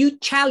 can you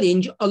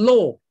challenge a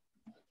law?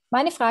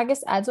 Meine Frage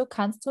ist also,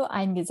 kannst du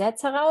ein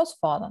Gesetz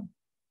herausfordern?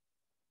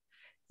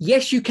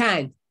 Yes, you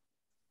can.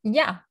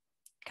 Ja,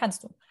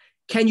 kannst du.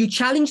 Can you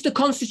challenge the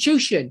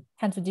Constitution?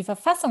 Kannst du die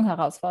Verfassung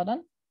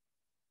herausfordern?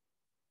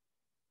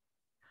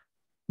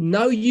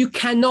 No, you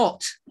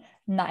cannot.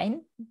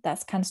 Nein,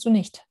 das kannst du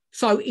nicht.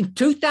 So in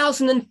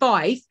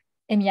 2005,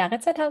 Im Jahre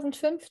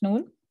 2005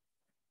 nun,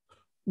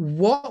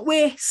 what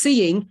we're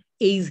seeing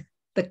is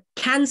the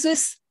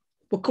Kansas,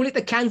 we'll call it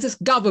the Kansas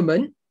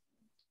government,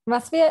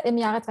 was wir im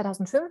Jahre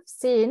 2005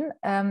 sehen,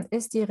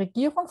 ist die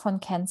Regierung von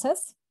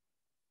Kansas,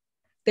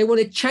 they want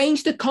to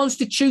change the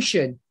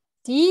Constitution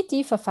die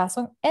die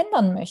Verfassung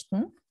ändern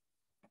möchten,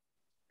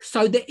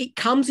 so that it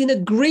comes in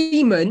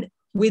agreement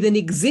with an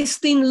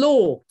existing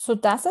law.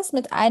 sodass es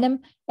mit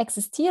einem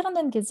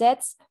existierenden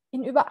Gesetz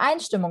in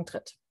Übereinstimmung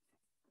tritt.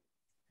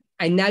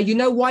 And now you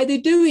know why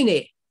they're doing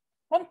it.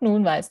 Und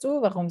nun weißt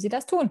du, warum sie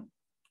das tun.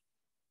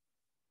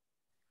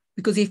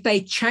 Because if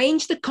they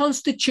change the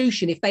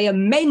constitution, if they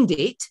amend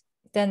it,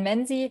 Denn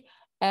wenn sie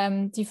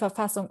die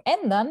Verfassung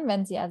ändern,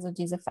 wenn sie also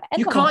diese you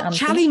Veränderung can't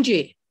anziehen, challenge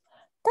it.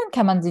 dann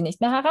kann man sie nicht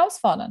mehr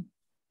herausfordern.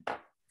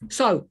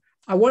 So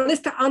I want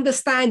us to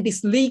understand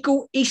this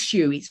legal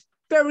issue. It's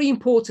very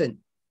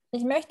important.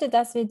 Ich möchte,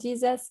 dass wir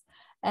dieses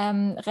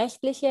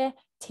rechtliche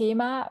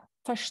Thema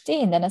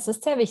verstehen, denn es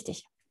ist sehr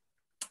wichtig.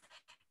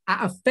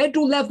 At a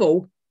federal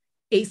level,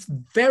 it's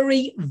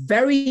very,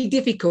 very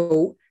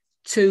difficult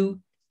to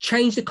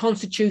change the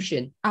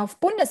constitution. Auf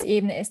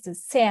Bundesebene ist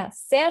es sehr,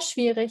 sehr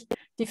schwierig,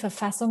 die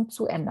Verfassung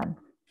zu ändern.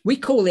 We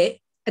call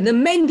it an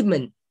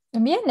amendment.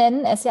 Und wir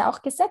nennen es ja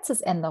auch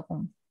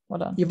Gesetzesänderung,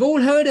 oder? You've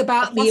all heard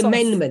about the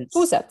amendments.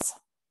 Verfassungszusatz.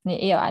 Nee,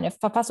 eher eine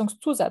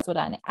Verfassungszusatz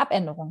oder eine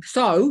Abänderung.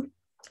 So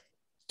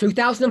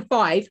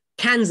 2005,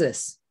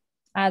 Kansas.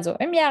 Also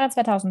im Jahre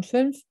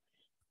 2005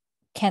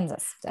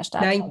 Kansas, der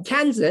Staat Now in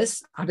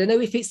Kansas, I don't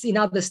know if it's in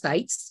other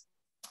states,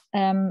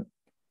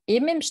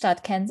 eben im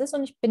Staat Kansas,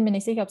 und ich bin mir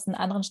nicht sicher, ob es in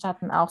anderen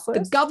Staaten auch so the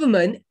ist.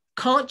 government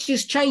can't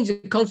just change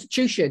the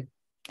constitution.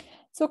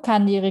 So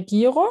kann die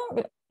Regierung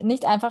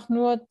nicht einfach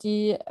nur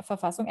die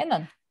Verfassung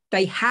ändern.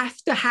 They have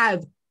to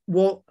have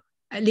what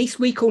at least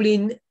we call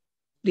in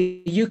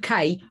the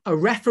UK a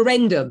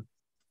referendum.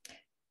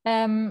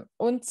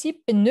 Und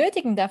sie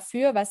benötigen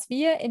dafür, was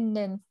wir in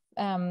den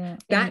in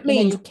That der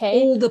means UK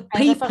all the ein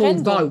people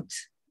Referendum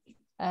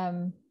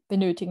vote.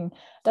 Benötigen.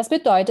 Das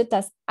bedeutet,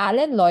 dass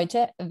alle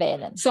Leute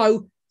wählen.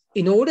 So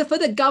in order for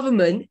the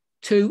government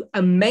to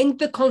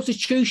amend the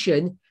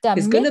constitution,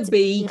 there's going to Damit be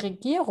die a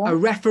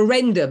Regierung,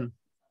 referendum.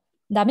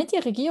 damit die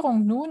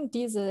Regierung nun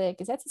diese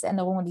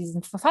Gesetzesänderung und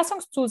diesen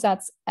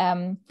Verfassungszusatz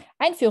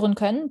einführen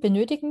können,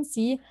 benötigen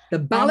sie The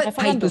ein ballot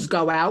Referendum. papers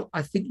go out.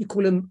 I think you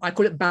call them, I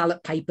call it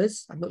ballot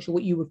papers. I'm not sure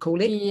what you would call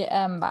it. Die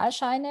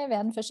Wahlscheine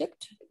werden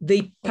verschickt,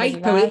 The Oder die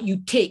paper Wahl- that you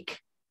tick.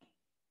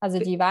 also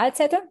die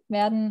Wahlzettel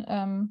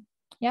werden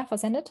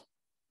versendet.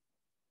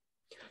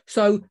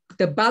 So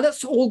the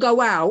ballots all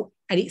go out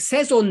and it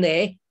says on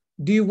there,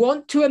 do you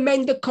want to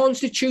amend the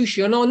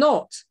constitution or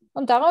not?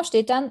 Und darauf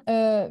steht dann,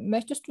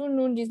 möchtest du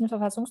nun diesen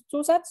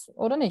Verfassungszusatz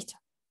oder nicht?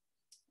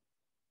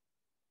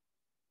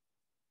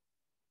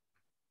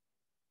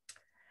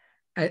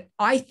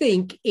 I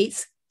think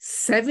it's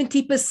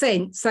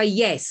 70% say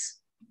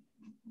yes.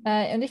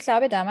 Und ich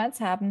glaube,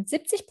 damals haben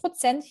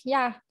 70%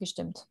 Ja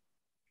gestimmt.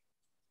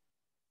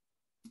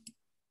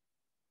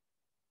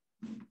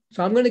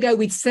 So I'm going to go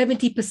with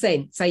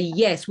 70% say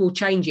yes, we'll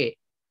change it.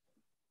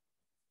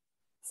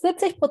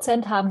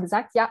 70% haben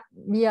gesagt, ja,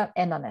 wir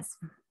ändern es.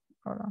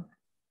 Oder?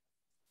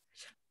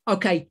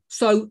 Okay,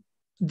 so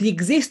the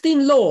existing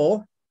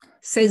law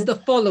says the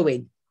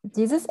following.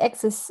 Dieses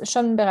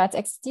schon bereits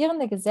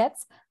existierende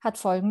Gesetz hat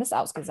Folgendes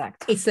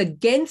ausgesagt. It's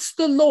against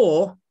the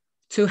law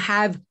to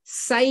have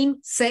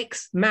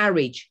same-sex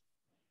marriage.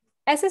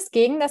 Es ist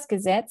gegen das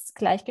Gesetz,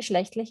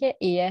 gleichgeschlechtliche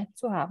Ehe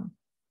zu haben.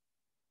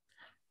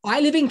 I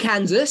live in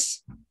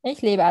Kansas.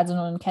 Ich lebe also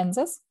nun in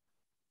Kansas.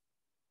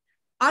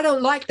 I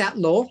don't like that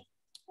law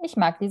Ich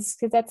mag dieses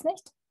Gesetz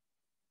nicht,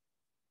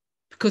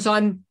 because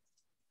I'm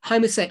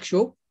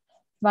homosexual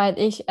weil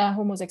ich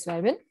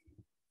homosexuell bin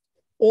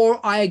or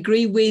I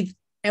agree with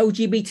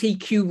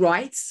LGBTQ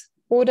rights.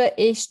 oder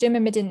ich stimme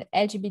mit den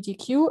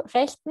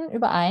LGBTQ-Rechten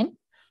überein.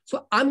 So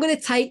I'm going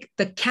to take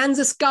the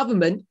Kansas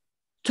government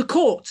to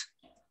court.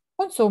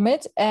 Und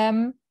somit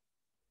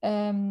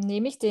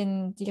nehme ich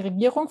die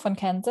Regierung von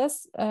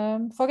Kansas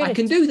vor I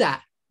can Gericht. do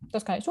that.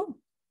 Das kann ich tun.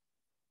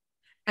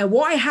 And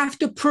what I have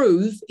to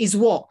prove is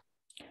what?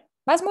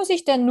 Was muss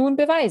ich denn nun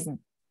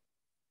beweisen?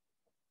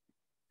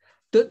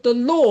 That the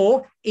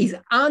law is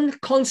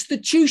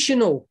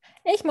unconstitutional.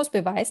 Ich muss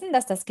beweisen,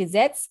 dass das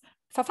Gesetz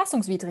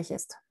verfassungswidrig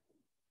ist.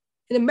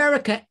 In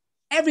America,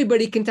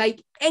 everybody can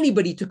take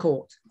anybody to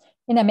court.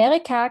 In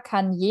Amerika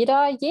kann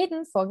jeder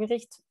jeden vor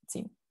Gericht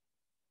ziehen.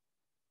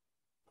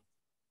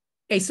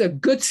 It's a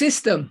good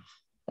system.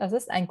 Das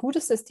ist ein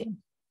gutes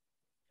System.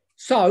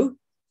 So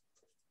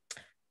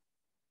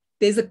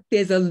there's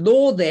a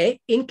law there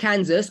in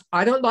Kansas.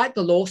 I don't like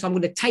the law, so I'm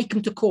going to take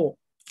them to court.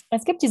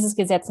 Es gibt dieses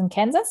Gesetz in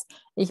Kansas.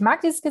 Ich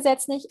mag dieses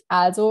Gesetz nicht,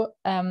 also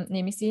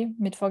nehme ich sie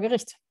mit vor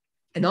Gericht.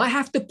 And I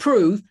have to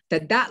prove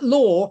that that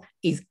law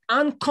is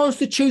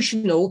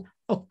unconstitutional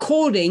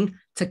according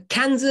to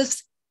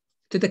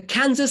the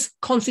Kansas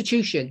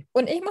Constitution.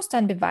 Und ich muss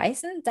dann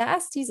beweisen,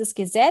 dass dieses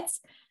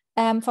Gesetz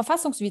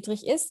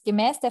verfassungswidrig ist,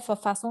 gemäß der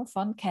Verfassung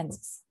von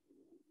Kansas.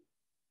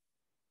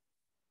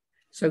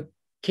 So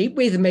keep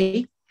with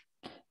me.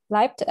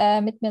 Bleibt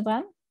mit mir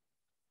dran.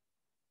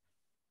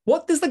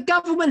 What does the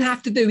government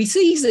have to do? It's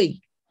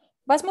easy.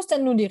 Was muss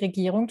denn nun die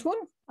Regierung tun?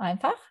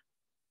 Einfach.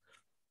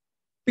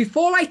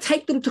 Before I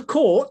take them to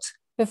court,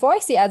 Bevor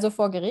ich sie also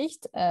vor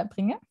Gericht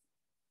bringe,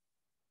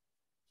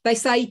 they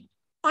say,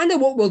 I know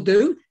what we'll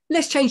do.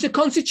 Let's change the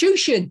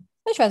Constitution.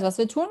 ich weiß, was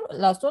wir tun,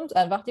 lasst uns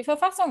einfach die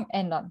Verfassung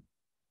ändern.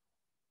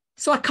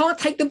 So I can't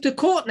take them to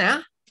court now.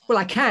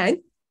 Well, I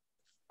can.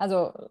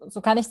 Also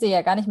so kann ich sie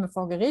ja gar nicht mehr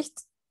vor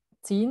Gericht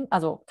ziehen.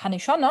 Also kann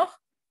ich schon noch.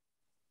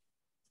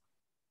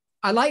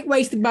 I like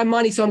wasting my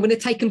money, so I'm going to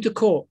take them to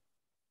court.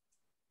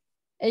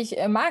 Ich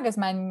mag es,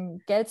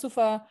 mein Geld zu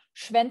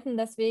verschwenden,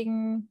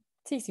 deswegen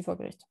ziehe ich sie vor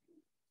Gericht.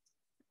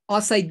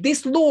 I'll say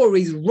this law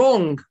is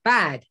wrong,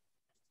 bad.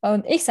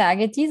 Und ich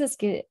sage, dieses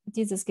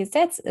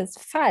Gesetz ist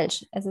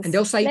falsch. Es ist And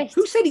they'll say, schlecht.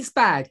 who said it's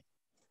bad?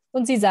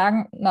 Und sie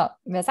sagen, na,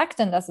 wer sagt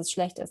denn, dass es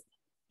schlecht ist?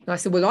 And I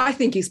said, well, I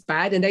think it's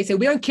bad. And they say,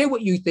 we don't care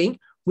what you think.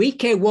 We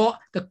care what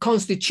the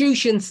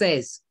Constitution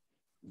says.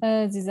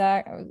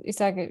 Ich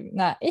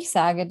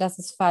sage, dass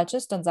es falsch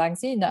ist. Dann sagen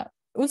sie, na,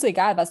 uns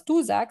egal, was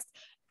du sagst.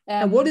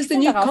 And what does the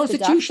wir sind new darauf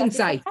Constitution bedacht,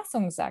 was die say?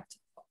 Verfassung sagt.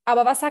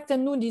 Aber was sagt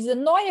denn nun diese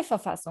neue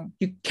Verfassung?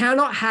 You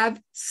cannot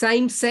have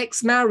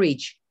same-sex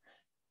marriage.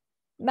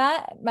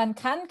 Man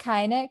kann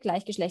keine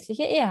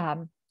gleichgeschlechtliche Ehe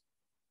haben.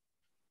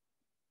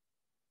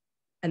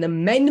 An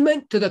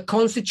amendment to the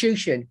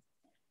Constitution.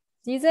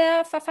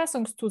 Dieser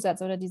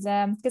Verfassungszusatz oder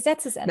dieser Now,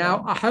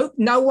 Gesetzesänderung. I hope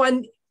no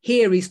one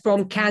here is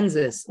from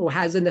Kansas or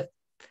has an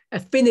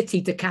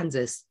affinity to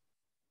Kansas.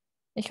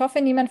 Ich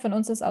hoffe, niemand von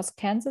uns ist aus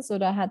Kansas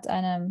oder hat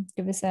eine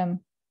gewisse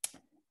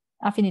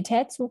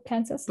Affinität zu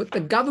Kansas. But the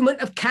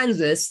government of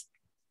Kansas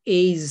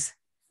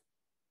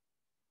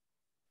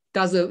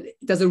does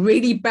a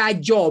really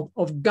bad job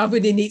of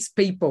governing its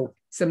people.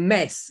 It's a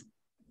mess.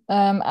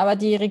 Aber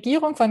die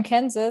Regierung von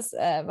Kansas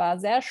war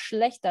sehr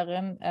schlecht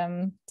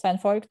darin, sein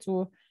Volk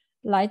zu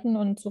leiten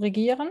und zu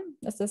regieren.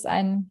 Es ist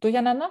ein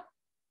Durcheinander.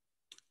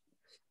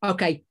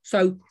 Okay,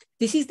 so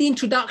this is the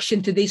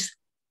introduction to this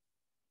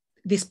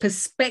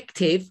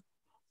perspective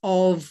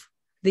of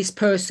this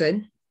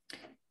person.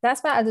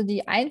 Das war also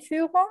die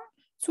Einführung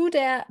zu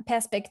der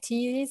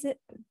Perspektive,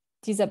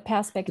 dieser The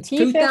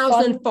Perspektive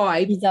 2005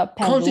 von dieser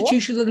Person,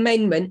 Constitutional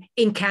Amendment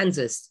in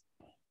Kansas.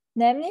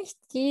 nämlich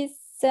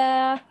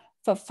dieser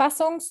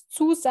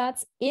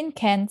Verfassungszusatz in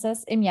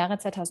Kansas im Jahre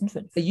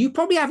 2005. So you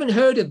probably haven't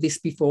heard of this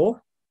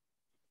before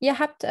Ihr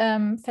habt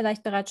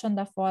vielleicht bereits schon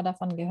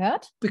davon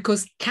gehört.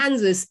 because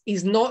Kansas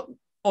is not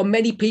on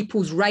many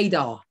people's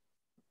radar.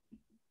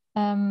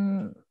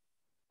 Kansas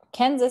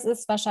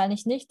ist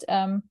wahrscheinlich nicht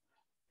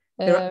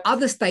There are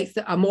other states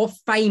that are more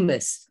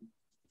famous.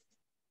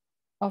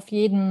 auf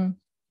jedem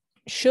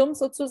Schirm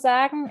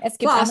sozusagen. Es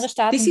gibt andere Plus,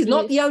 Staaten, this is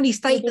not die the only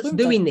state that's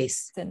berühmter doing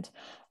this. sind.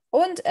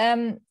 Und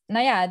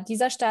naja,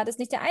 dieser Staat ist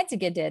nicht der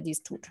einzige, der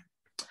dies tut.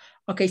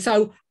 Okay,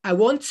 so I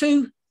want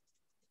to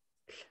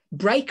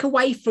break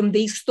away from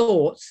these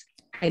thoughts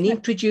and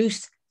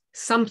introduce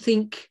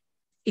something,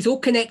 it's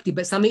all connected,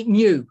 but something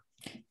new.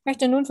 Ich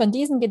möchte nun von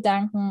diesen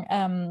Gedanken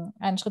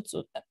einen Schritt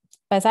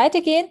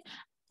beiseite gehen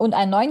und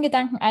einen neuen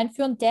Gedanken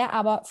einführen, der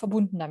aber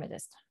verbunden damit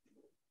ist.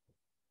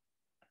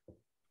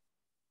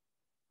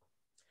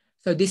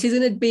 So this is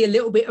going to be a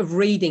little bit of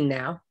reading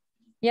now.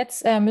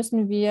 Jetzt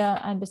müssen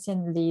wir ein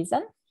bisschen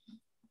lesen.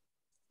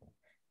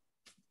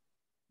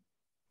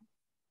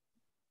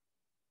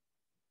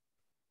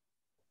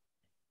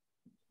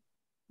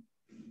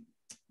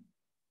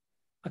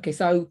 Okay,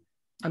 so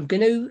I'm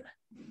going to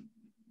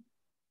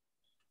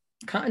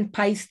cut and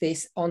paste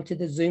this onto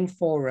the Zoom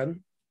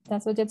forum.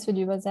 Das wird jetzt für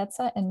die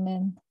Übersetzer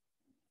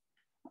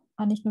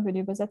nicht nur für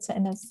die Übersetzer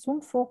in das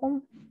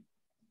Zoom-Forum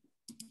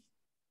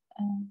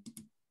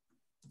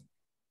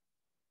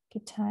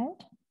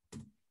geteilt.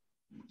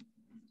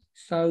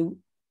 So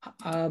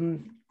I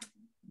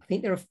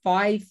think there are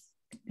 5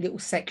 little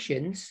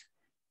sections.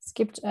 Es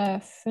gibt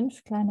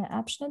 5 kleine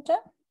Abschnitte.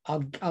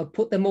 I'll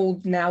put them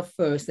all now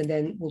first and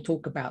then we'll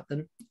talk about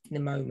them in a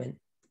moment.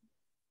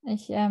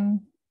 Ich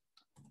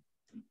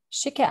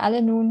schicke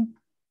alle nun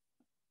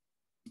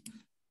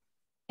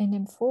in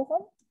dem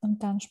Forum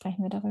und dann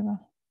sprechen wir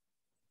darüber.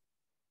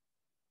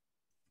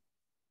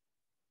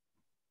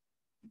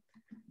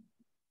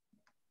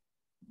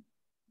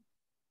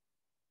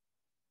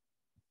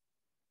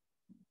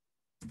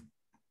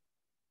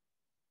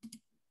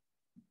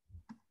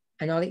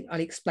 And I'll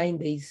explain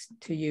these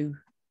to you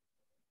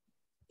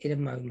in a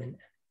moment.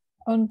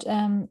 Und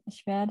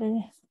ich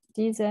werde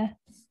diese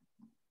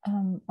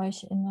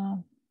euch in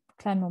einem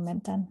kleinen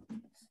Moment dann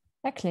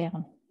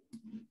erklären.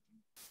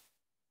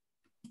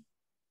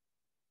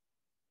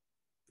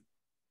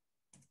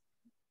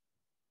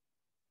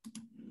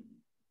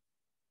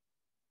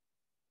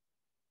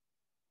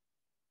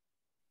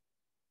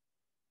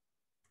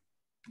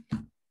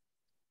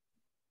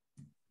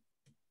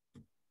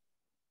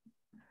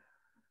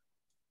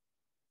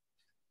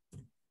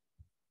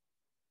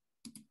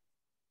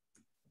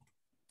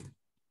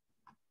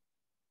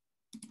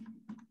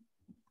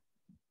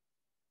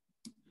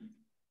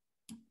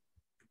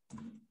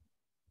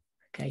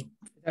 Okay,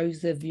 for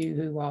those of you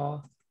who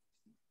are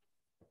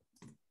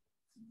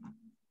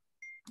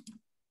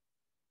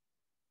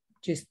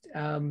just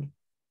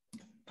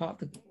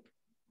part of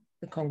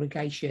the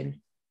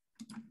congregation,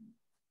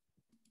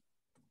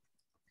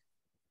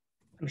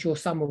 I'm sure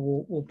someone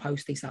will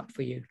post this up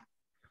for you.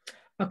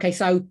 Okay,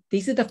 so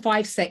these are the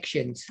 5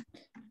 sections.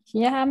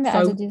 Hier haben wir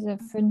also diese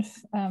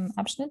 5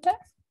 Abschnitte.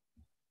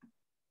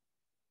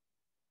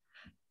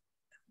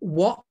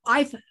 What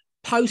I've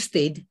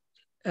posted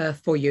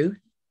for you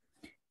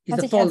is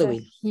Was the ich also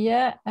following.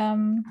 hier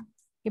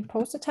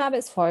gepostet habe,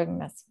 ist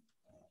folgendes.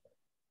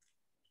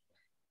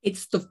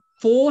 It's the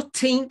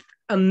 14th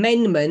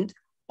Amendment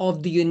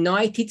of the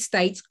United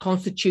States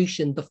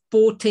Constitution, the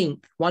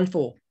 14th,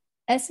 1-4.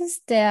 Es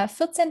ist der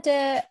 14.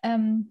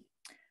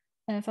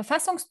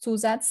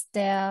 Verfassungszusatz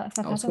der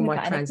Verfassung my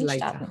der Vereinigten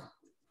translator. Staaten.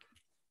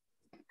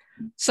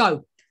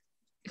 So,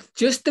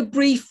 just a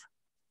brief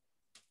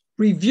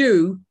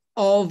review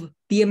of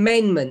the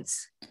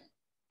amendments.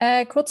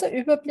 Kurzer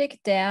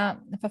Überblick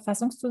der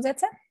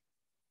Verfassungszusätze.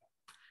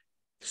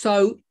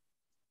 So,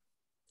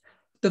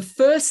 the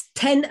first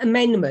 10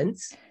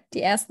 amendments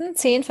Die ersten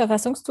 10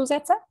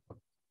 Verfassungszusätze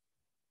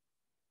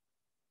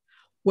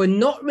were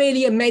not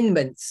really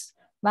amendments.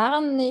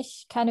 waren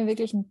keine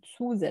wirklichen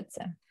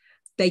Zusätze.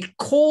 They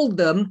called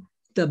them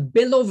the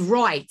Bill of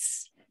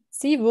Rights.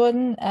 Sie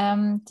wurden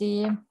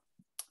die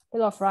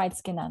Bill of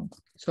Rights genannt.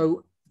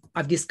 So,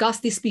 I've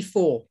discussed this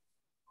before.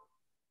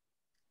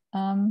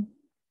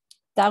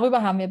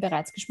 Darüber haben wir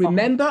bereits gesprochen.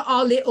 Remember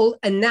our little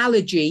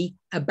analogy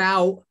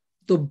about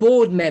the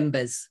board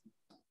members.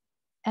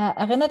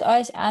 Erinnert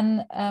euch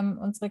an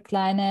unsere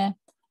kleine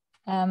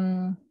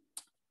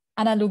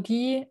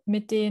Analogie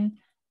mit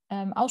den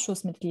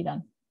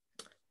Ausschussmitgliedern.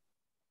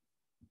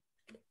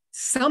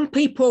 Some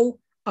people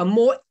are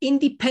more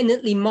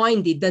independently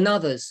minded than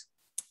others.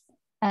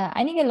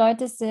 Einige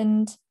Leute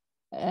sind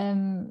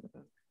They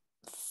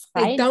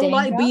don't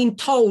like Freidenker. being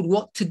told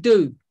what to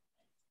do.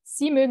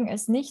 Sie mögen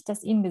es nicht,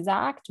 dass ihnen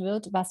gesagt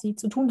wird, was sie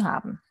zu tun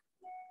haben.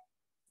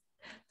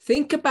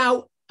 Think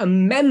about a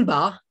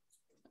member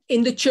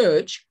in the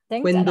church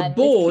Denkt when an the ein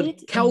board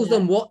Mitglied tells in der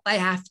them what they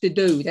have to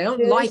do. They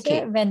don't like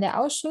Kirche, it. wenn der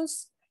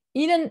Ausschuss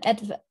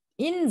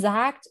ihnen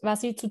sagt,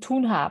 was sie zu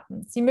tun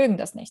haben. Sie mögen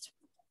das nicht.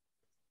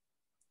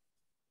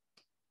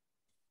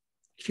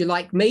 If you're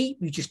like me,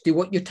 you just do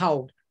what you're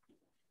told.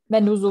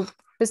 Wenn du so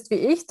bist wie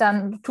ich,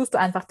 dann tust du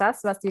einfach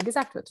das, was dir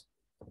gesagt wird.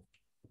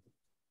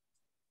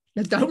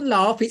 Now, don't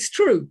laugh, it's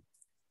true.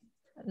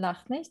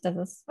 Lacht nicht, das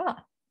ist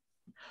wahr.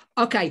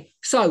 Okay,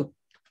 so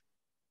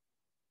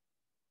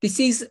this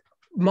is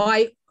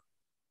my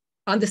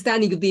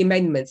understanding of the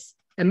amendments.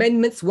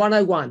 Amendments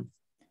 101.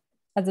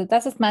 Also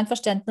das ist mein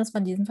Verständnis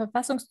von diesen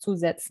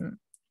Verfassungszusätzen.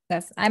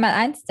 Das ist einmal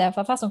eins der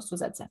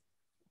Verfassungszusätze.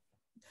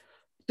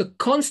 The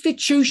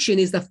Constitution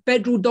is the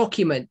federal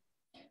document,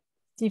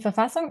 Die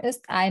Verfassung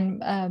ist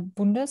ein and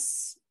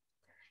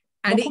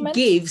it Dokument.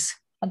 gives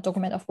Ein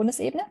Dokument auf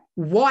Bundesebene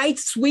wide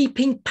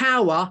sweeping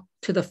power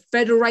to the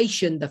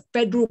federation, the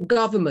federal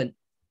government.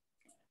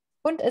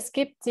 und es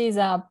gibt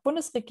dieser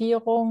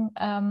Bundesregierung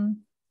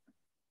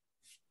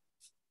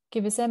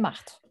gewisse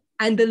Macht.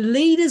 And the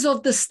leaders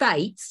of the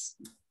states,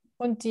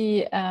 Und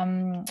die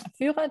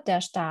Führer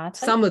der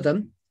Staaten, some of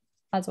them,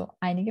 also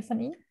einige von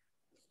ihnen,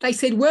 they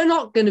said, we're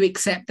not going to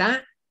accept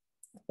that.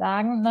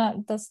 sagen, na,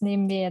 das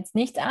nehmen wir jetzt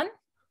nicht an.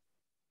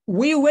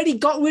 We already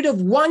got rid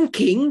of one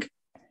king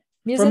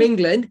Wir, from sind,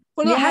 England.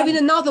 We're not wir having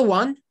another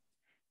one.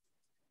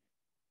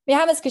 wir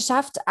haben es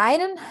geschafft,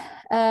 einen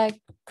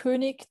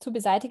König zu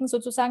beseitigen,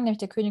 sozusagen, nämlich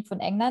der König von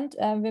England.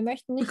 Wir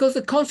möchten nicht, Because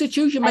the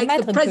Constitution Einen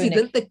makes the weiteren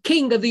president the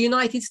king of the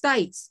United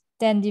States.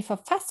 denn die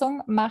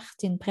Verfassung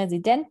macht den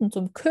Präsidenten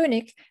zum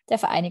König der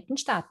Vereinigten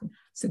Staaten.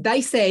 So they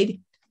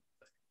said,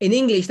 in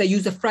English, they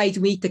use the phrase,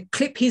 we need to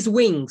clip his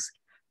wings.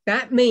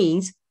 That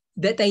means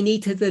that they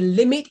need to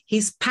limit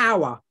his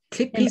power.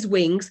 Clip his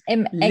wings,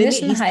 Im limit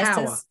Englischen his heißt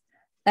power.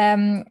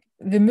 es,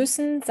 wir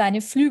müssen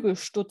seine Flügel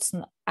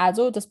stutzen.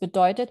 Also das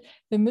bedeutet,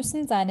 wir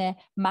müssen seine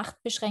Macht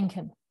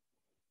beschränken.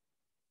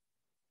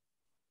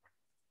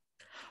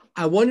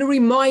 I want to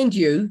remind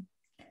you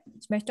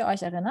Ich möchte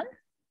euch erinnern,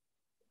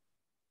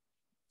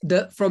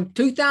 that from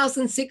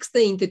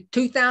 2016 to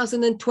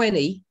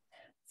 2020,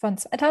 von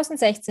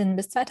 2016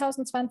 bis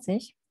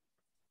 2020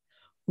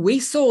 we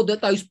saw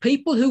that those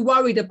people who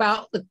worried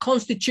about the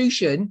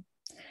Constitution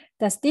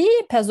dass die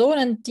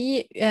Personen,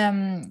 die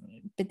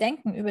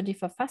Bedenken über die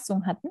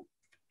Verfassung hatten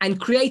and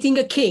creating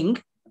a king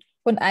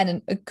und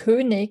einen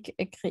König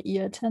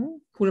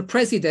kreierten, or a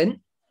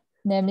president,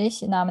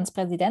 nämlich namens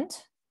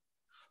Präsident,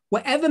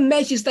 whatever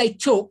measures they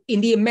took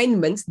in the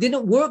amendments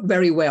didn't work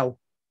very well.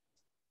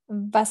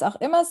 was auch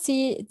immer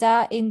sie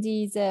da in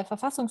diese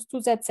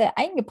Verfassungszusätze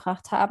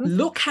eingebracht haben,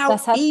 Look how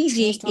das hat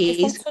easy nicht it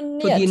wirklich is for the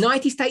funktioniert.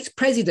 United States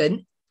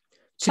president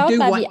to Schaut do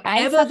mal, wie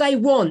whatever einfach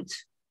they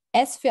want.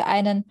 es für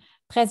einen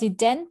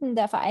Präsidenten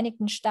der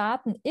Vereinigten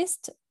Staaten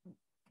ist,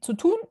 zu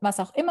tun, was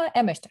auch immer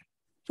er möchte.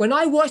 When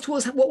I watched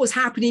what was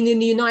happening in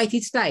the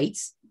United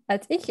States,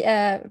 Als ich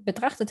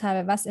betrachtet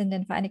habe, was in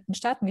den Vereinigten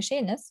Staaten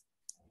geschehen ist,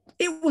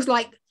 it was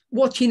like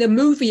watching a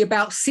movie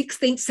about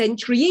 16th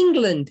century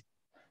England.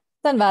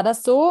 dann war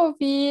das so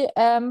wie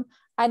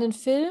einen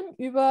Film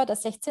über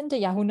das 16.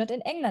 Jahrhundert in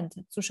England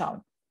zu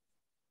schauen.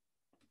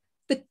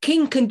 The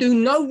king can do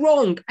no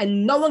wrong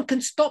and no one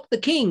can stop the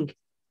king.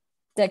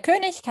 Der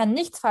König kann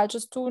nichts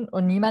Falsches tun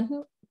und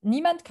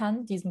niemand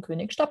kann diesen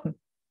König stoppen.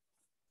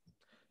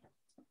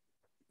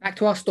 Back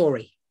to our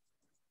story.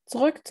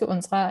 Zurück zu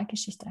unserer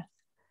Geschichte.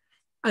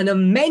 An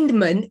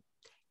amendment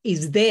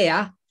is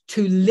there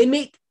to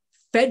limit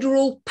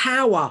federal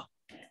power.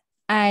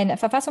 Ein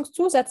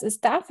Verfassungszusatz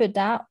ist dafür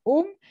da,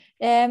 um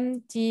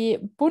die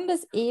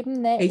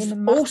Bundesebene It's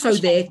in also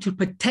Macht there to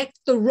protect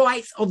the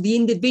rights of the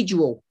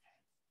individual.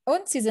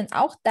 und sie sind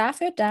auch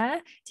dafür da,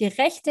 die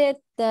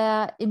Rechte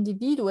der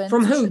Individuen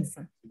From zu whom?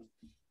 schützen.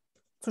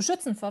 Zu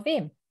schützen vor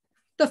wem?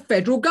 The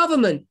federal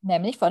government.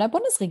 Nämlich vor der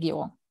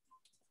Bundesregierung.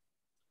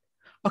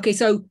 Okay,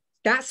 so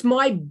that's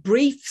my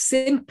brief,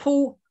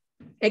 simple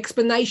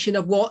explanation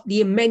of what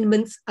the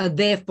amendments are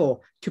there for,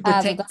 to Also,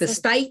 protect das the ist-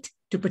 state,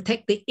 to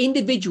protect the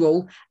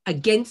individual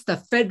against the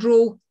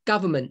federal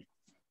government.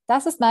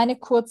 Das ist meine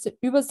kurze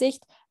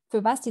Übersicht,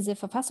 für was diese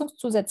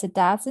Verfassungszusätze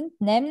da sind,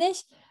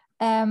 nämlich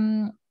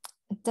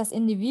das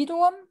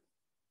Individuum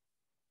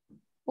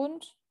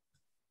und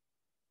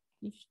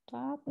die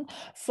Staaten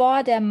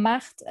vor der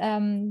Macht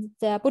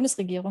der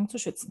Bundesregierung zu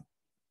schützen.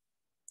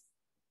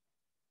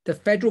 The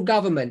federal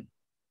government.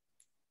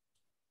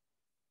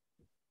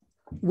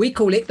 We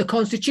call it the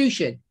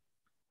Constitution.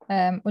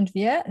 Und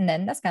wir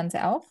nennen das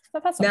Ganze auch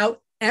Verfassung. Now,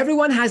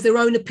 everyone has their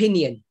own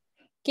opinion.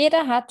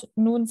 Jeder hat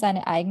nun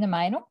seine eigene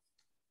Meinung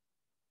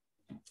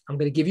I'm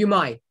going to give you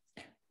mine.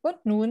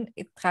 und nun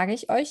trage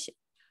ich euch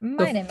The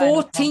meine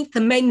Meinung vor. 14th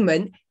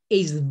Amendment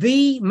is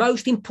the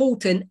most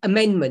important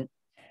amendment.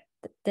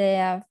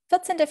 Der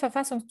 14.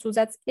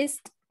 Verfassungszusatz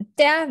ist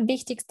der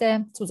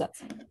wichtigste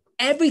Zusatz.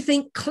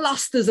 Everything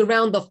clusters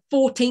around the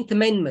 14th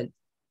Amendment.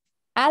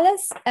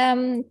 Alles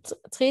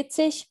dreht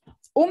sich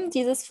um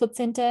diesen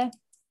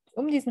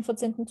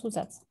 14.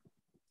 Zusatz.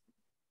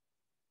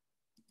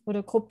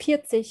 Oder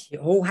gruppiert sich. It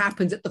all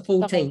happens at the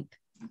 14th.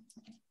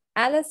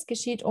 Alles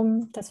geschieht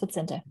um das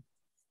 14.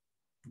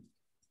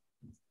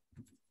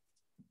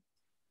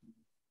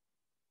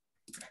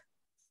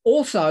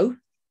 Also,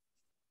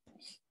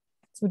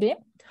 Zudem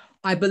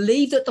I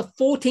believe that the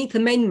 14th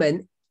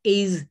Amendment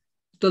is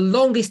the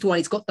longest one.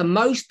 It's got the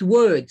most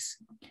words.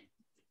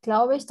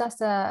 glaube ich, dass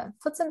der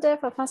 14.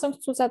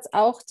 Verfassungszusatz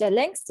auch der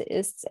längste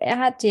ist. Er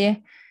hat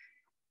die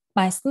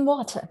meisten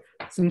Worte.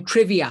 Some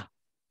trivia.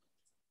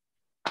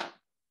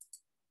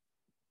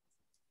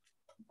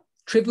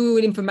 Trivial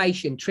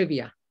information,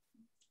 trivia.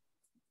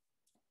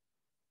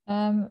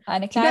 Eine Do you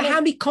know kleine,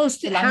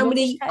 how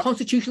many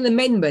constitutional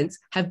amendments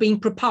have been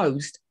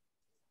proposed?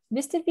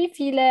 wisst ihr, wie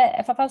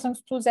viele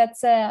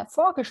Verfassungszusätze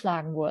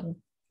vorgeschlagen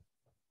wurden?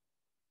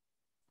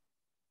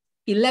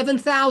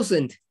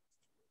 11,000.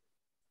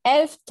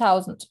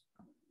 11.000.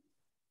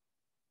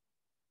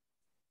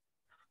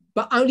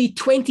 But only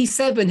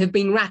 27 have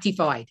been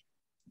ratified.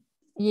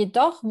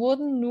 Jedoch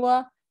wurden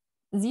nur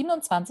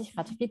 27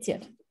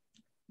 ratifiziert.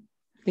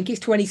 I think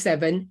it's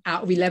 27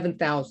 out of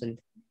 11,000.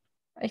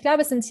 Ich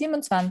glaube, es sind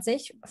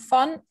 27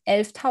 von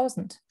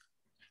 11.000.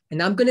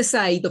 And I'm going to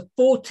say the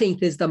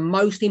 14th is the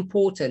most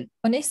important.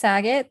 Und ich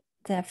sage,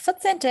 der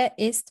 14.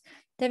 ist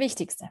der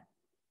wichtigste.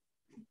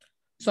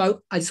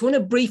 So I just want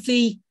to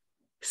briefly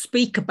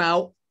speak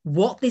about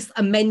what this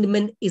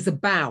amendment is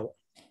about.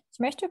 Ich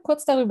möchte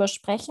kurz darüber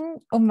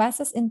sprechen, um was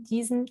es in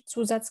diesem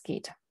Zusatz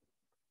geht.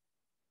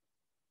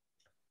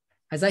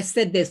 As I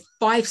said, there's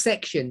 5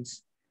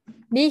 sections.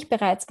 Wie ich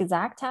bereits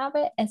gesagt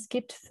habe, es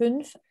gibt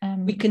 5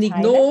 We can Teile.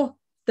 ignore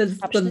the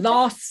Abschnitte.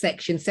 last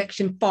section,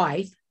 section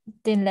 5,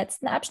 Den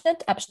letzten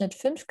Abschnitt, Abschnitt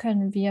 5,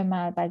 können wir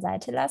mal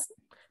beiseite lassen.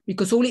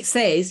 because all it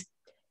says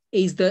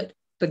is that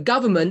the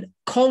government,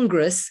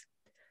 Congress,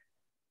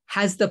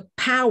 has the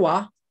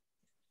power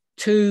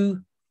to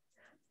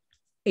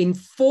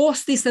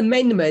enforce this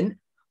amendment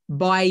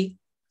by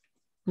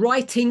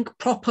writing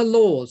proper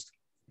laws.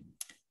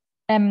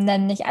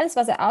 Denn nicht alles,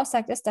 was er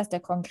aussagt, ist, dass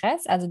der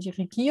Kongress, also die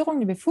Regierung,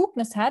 die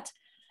Befugnis hat,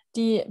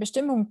 die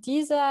Bestimmung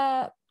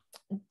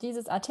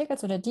dieses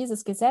Artikels oder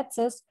dieses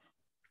Gesetzes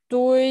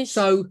durch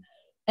So that's all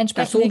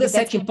entsprechende that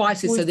section Gesetze 5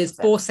 says. So there's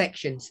 4 durchzusetzen.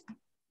 sections.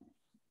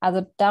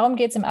 Also darum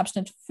geht es im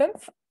Abschnitt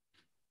 5.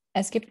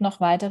 Es gibt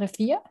noch weitere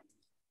 4.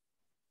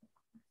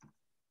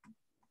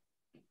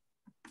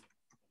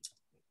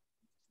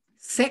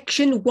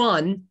 Section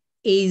 1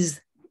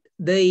 is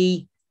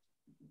the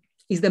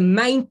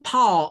main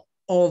part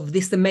of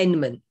this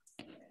amendment.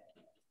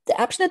 Der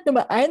Abschnitt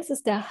Nummer 1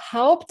 ist der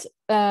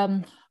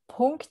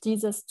Hauptpunkt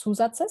dieses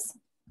Zusatzes.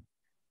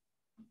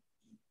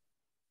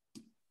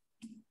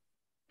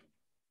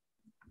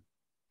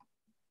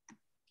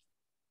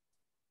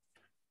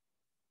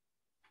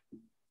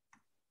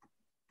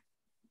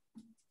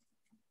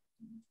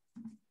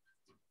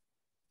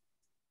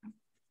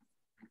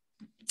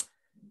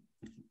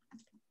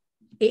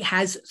 It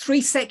has 3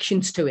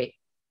 sections to it.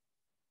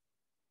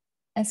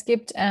 Es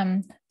gibt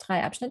 3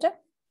 Abschnitte.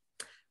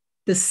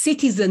 The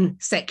citizen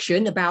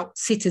section about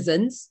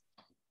citizens,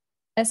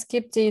 Es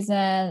gibt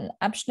diesen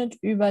Abschnitt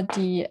über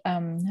die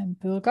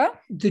Bürger,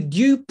 the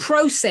due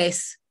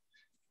process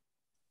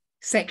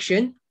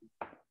section,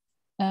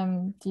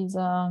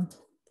 dieser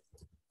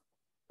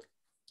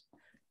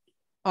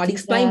I'll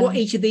explain what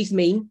each of these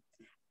mean,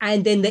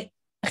 and then the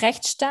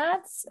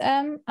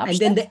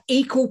Rechtsstaatsabschnitt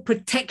equal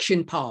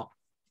protection part.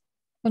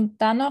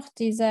 und dann noch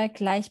dieser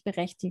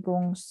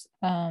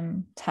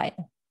Gleichberechtigungsteil.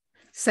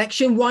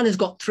 Section 1 has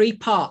got 3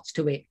 parts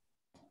to it.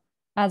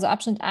 Also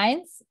Abschnitt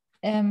 1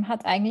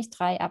 hat eigentlich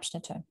 3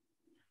 Abschnitte.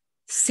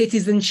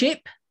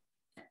 Citizenship,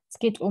 Es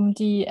geht um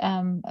die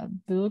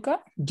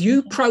Bürger,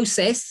 due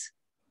process.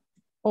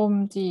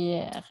 um die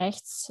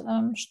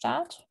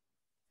Rechtsstaat.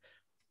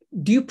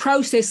 Due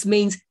process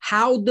means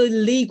how the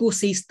legal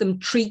system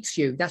treats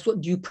you. That's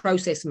what due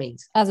process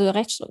means. Also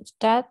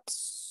Rechtsstaat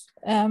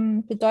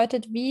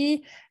bedeutet,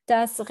 wie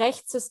das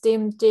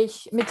Rechtssystem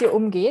mit dir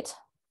umgeht.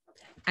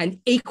 And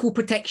equal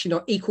protection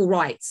or equal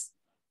rights.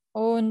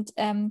 Und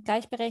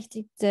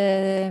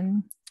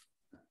gleichberechtigte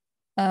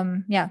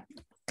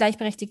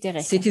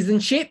Rechte.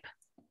 Citizenship,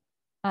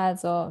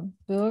 Also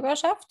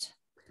Bürgerschaft,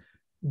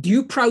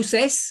 due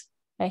process,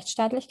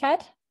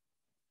 Rechtsstaatlichkeit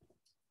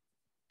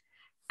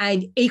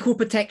and equal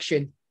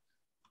protection.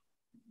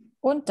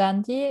 und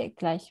dann die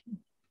Gleichberechtigte.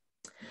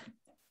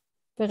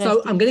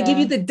 So I'm going to give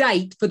you the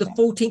date for the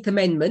 14th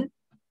Amendment.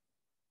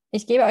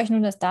 Ich gebe euch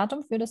nun das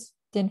Datum für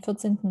den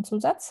 14.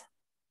 Zusatz.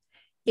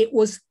 It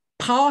was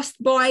passed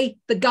by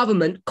the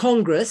government,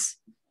 Congress,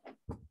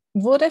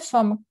 Wurde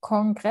vom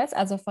Kongress,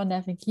 also von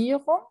der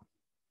Regierung,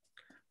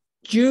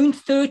 June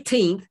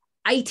 13th,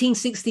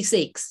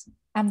 1866.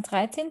 am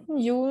 13.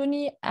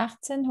 Juni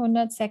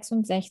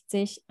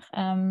 1866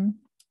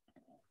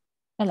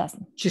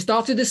 erlassen. Just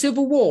after the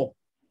Civil War.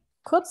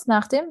 Kurz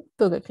nach dem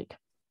Bürgerkrieg.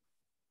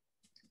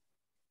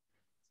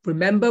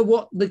 Remember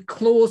what the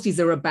clauses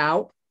are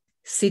about: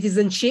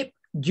 citizenship,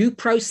 due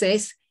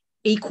process,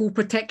 equal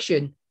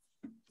protection.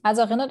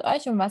 Also erinnert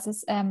euch, um was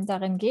es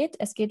darin geht.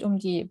 Es geht um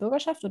die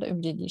Bürgerschaft oder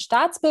um die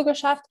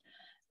Staatsbürgerschaft,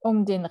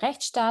 um den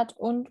Rechtsstaat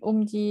und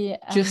um die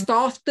Just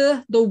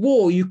after the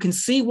war, you can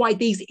see why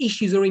these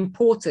issues are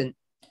important.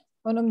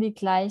 und um die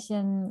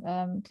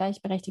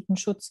gleichberechtigten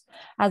Schutz.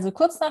 Also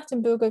kurz nach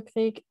dem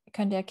Bürgerkrieg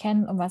könnt ihr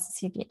erkennen, um was es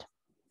hier geht.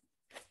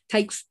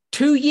 Takes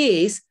 2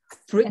 years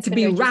for it Es to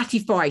be benötigt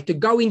ratified, to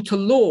go into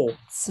law.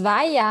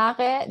 2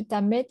 Jahre,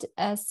 damit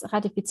es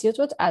ratifiziert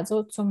wird,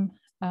 also zum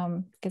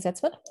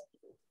Gesetz wird.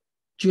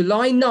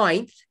 July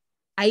 9th,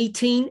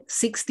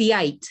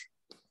 1868.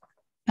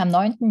 Am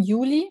 9.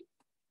 Juli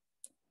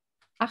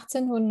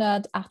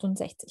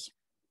 1868.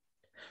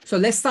 So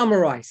let's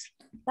summarize.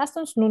 Lasst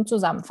uns nun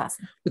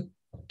zusammenfassen.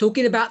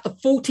 Talking about the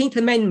 14th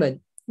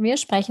Amendment. Wir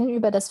sprechen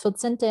über den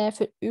 14.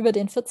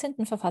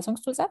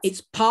 Verfassungszusatz.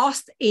 It's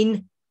passed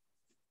in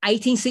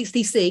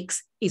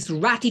 1866, is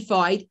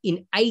ratified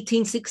in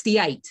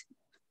 1868.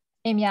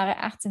 Im Jahre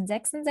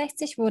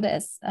 1866 wurde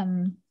es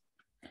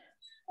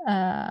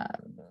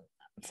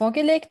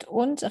vorgelegt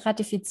und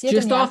ratifiziert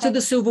Just im Jahre after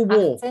the Civil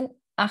War.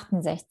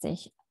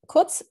 1868,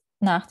 kurz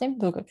nach dem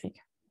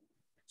Bürgerkrieg.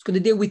 It's going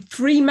to deal with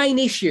 3 main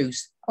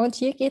issues. Und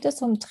hier geht es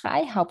um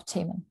 3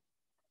 Hauptthemen.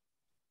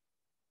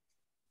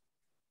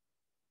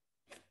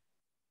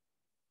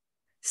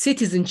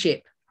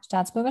 Citizenship.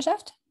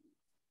 Staatsbürgerschaft.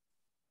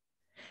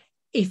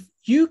 If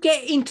you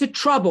get into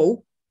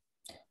trouble,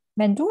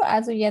 Wenn du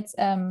also jetzt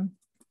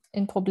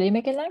in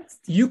Probleme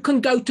gelangst, you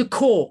can go to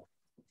court.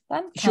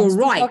 dann It's your kannst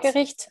du vor right.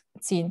 Gericht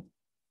ziehen.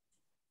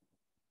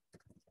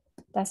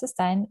 Das ist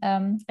dein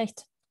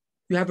Recht.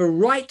 You have a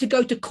right to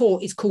go to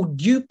court. It's called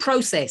due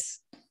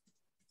process.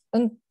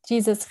 Und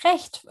dieses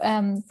Recht,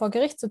 vor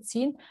Gericht zu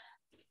ziehen,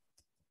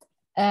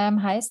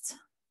 heißt,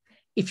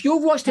 If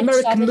you've watched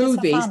American rechtsstaatliches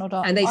movies Verfahren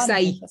oder and they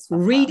say, ordentliches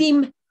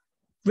Verfahren.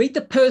 read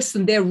the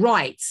person their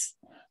rights,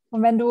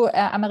 Und wenn du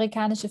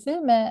amerikanische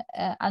Filme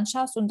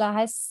anschaust und da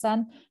heißt es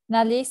dann,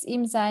 na, les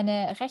ihm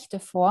seine Rechte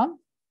vor,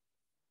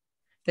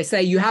 they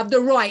say you have the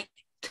right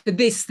to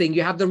this thing,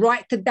 you have the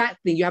right to that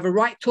thing, you have a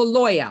right to a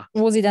lawyer.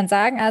 wo sie dann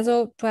sagen,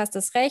 also du hast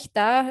das Recht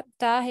da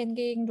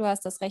hingegen, du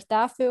hast das Recht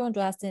dafür und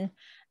du hast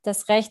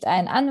das Recht,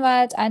 einen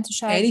Anwalt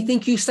einzuschalten.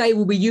 Anything you say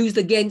will be used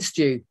against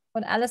you.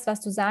 Und alles,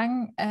 was du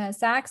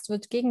sagst,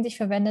 wird gegen dich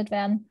verwendet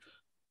werden.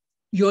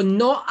 You're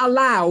not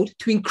allowed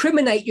to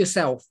incriminate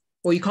yourself,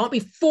 or you can't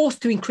be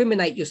forced to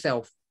incriminate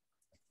yourself.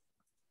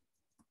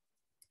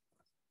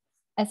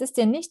 Es ist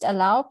dir nicht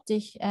erlaubt,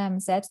 dich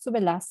selbst zu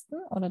belasten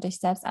oder dich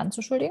selbst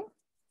anzuschuldigen.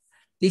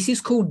 This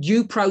is called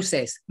due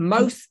process.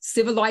 Most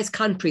civilized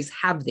countries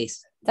have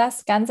this.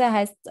 Das Ganze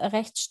heißt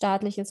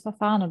rechtsstaatliches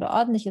Verfahren oder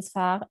ordentliches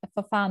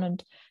Verfahren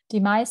und die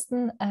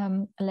meisten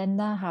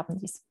Länder haben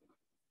dies.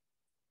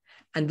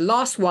 And the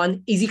last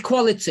one is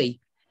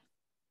equality.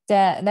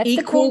 Der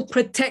letzte Equal Punkt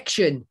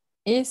protection.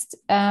 ist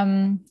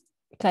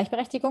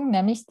Gleichberechtigung,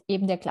 nämlich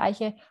eben der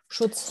gleiche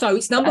Schutz. So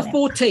it's number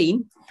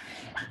 14.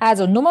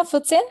 Also Nummer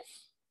 14.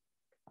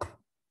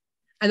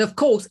 And of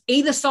course,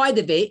 either side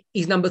of it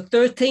is number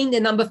 13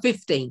 and number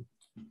 15.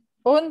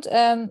 Und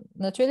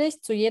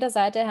natürlich zu jeder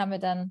Seite haben wir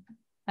dann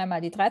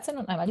einmal die 13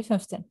 und einmal die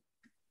 15. And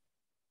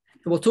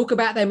we'll talk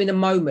about them in a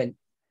moment.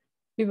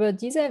 Über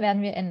diese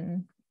werden wir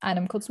in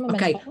einem kurzen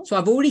Moment Okay, sprechen. so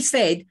I've already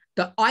said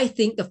that I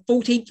think the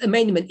 14th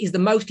Amendment is the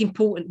most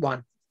important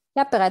one. Ich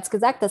habe bereits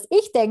gesagt, dass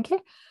ich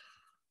denke,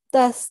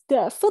 dass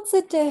der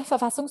 14.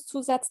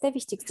 Verfassungszusatz der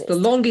wichtigste The ist.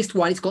 longest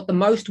one, it's got the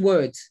most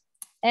words.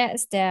 Er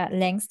ist der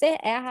längste,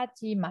 er hat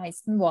die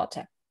meisten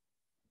Worte.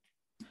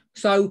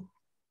 So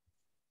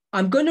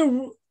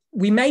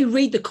we may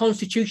read the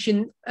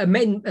Constitution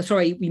amendment,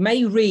 we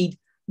may read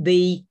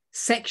the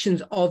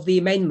sections of the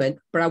amendment,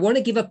 but I want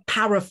to give a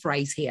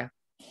paraphrase here.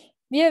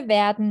 Wir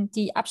werden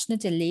die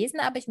Abschnitte lesen,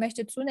 aber ich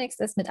möchte zunächst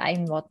es mit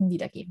eigenen Worten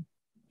wiedergeben.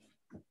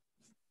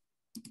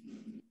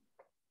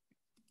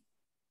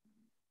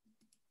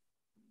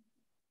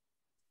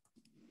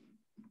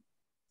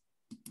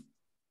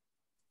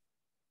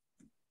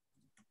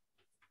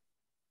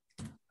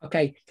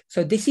 Okay,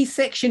 so this is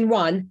section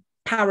 1,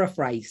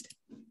 paraphrased.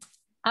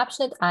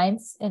 Abschnitt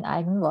 1 in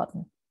eigenen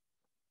Worten.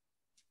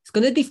 It's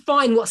going to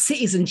define what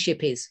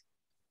citizenship is.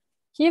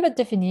 Hier wird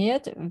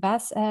definiert,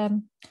 was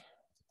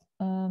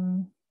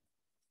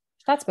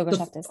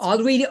Staatsbürgerschaft ist.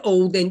 I'll read it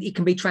all, then it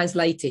can be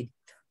translated.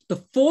 The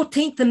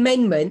 14th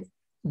Amendment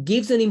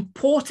gives an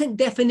important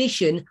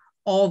definition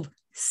of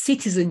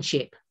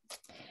citizenship.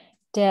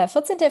 Der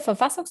 14.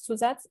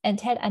 Verfassungszusatz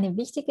enthält eine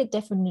wichtige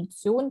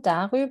Definition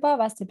darüber,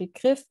 was der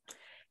Begriff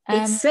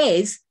It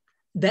says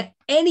that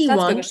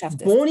anyone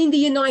Staatsbürgerschaft ist. born in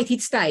the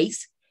United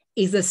States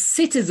is a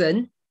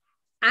citizen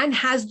and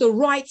has the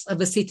rights of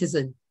a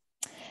citizen.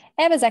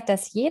 Er besagt,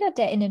 dass jeder,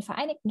 der in den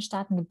Vereinigten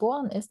Staaten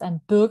geboren ist, ein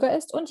Bürger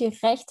ist und die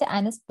Rechte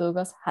eines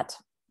Bürgers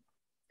hat.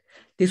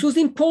 This was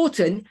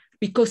important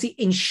because it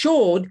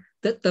ensured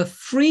that the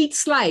freed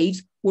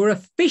slaves were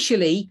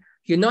officially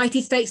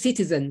United States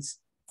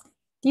citizens.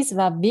 Dies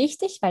war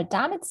wichtig, weil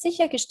damit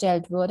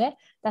sichergestellt wurde,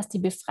 dass die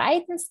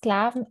befreiten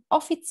Sklaven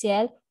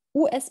offiziell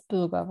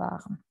US-Bürger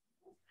waren.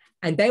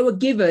 And they were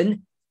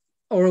given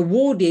or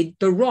awarded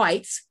the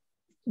rights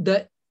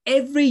that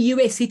every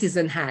US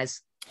citizen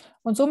has.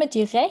 Und somit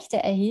die Rechte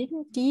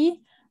erhielten,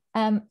 die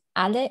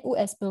alle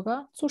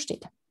US-Bürger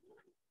zusteht.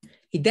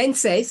 It then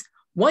says,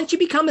 once you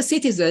become a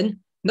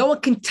citizen, no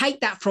one can take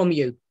that from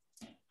you.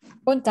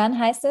 Und dann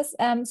heißt es,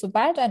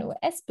 sobald du ein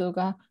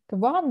US-Bürger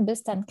geworden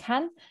bist, dann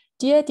kann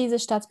dir diese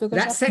That's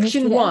Staatsbürgerschaft nicht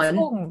section wieder 1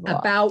 entzogen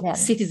about werden.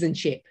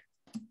 citizenship.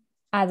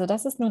 Also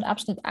das ist nun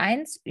Abschnitt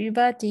 1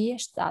 über die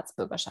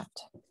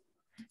Staatsbürgerschaft.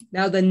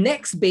 Now the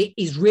next bit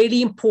is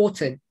really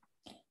important.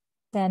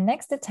 Der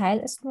nächste Teil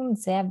ist nun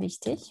sehr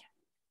wichtig.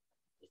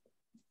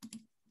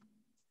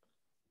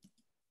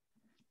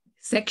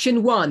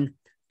 Section 1,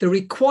 the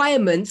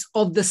requirements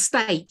of the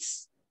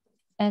states.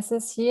 Es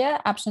ist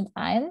hier Abschnitt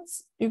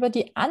 1 über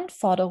die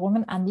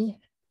Anforderungen an die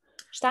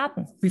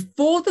Staaten.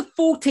 Before the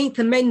 14th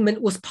Amendment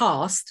was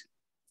passed,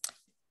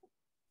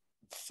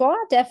 Vor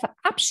der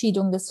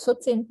Verabschiedung des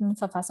 14.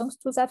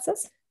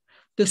 Verfassungszusatzes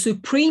the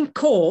Supreme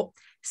Court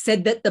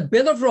said that the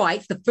Bill of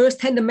Rights, the first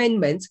 10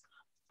 amendments,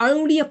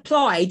 only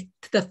applied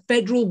to the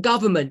federal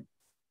government.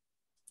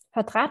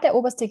 vertrat der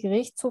oberste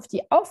Gerichtshof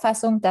die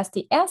Auffassung, dass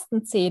die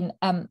ersten 10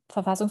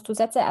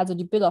 Verfassungszusätze, also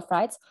die Bill of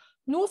Rights,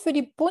 nur für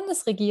die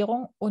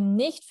Bundesregierung und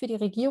nicht für die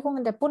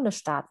Regierungen der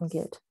Bundesstaaten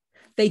gilt.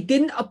 They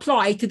didn't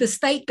apply to the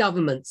state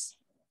governments.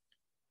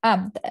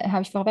 Habe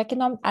ich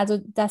vorweggenommen, also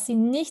dass sie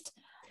nicht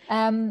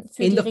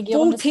für In die the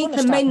Regierung des 14th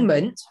Bundesstaaten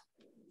Amendment, gilt.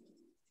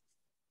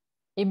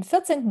 Im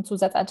 14.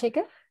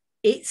 Zusatzartikel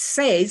it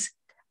says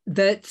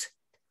that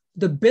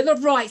the Bill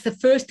of Rights, the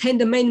first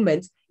 10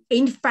 amendments,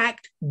 in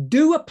fact,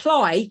 do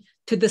apply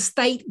to the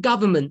state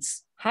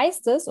governments.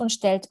 heißt es und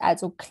stellt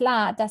also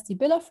klar, dass die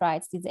Bill of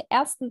Rights, diese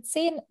ersten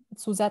 10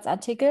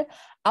 Zusatzartikel,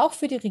 auch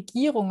für die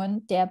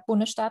Regierungen der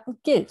Bundesstaaten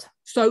gilt.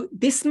 So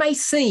this may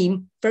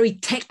seem very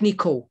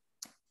technical,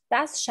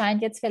 Das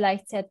scheint jetzt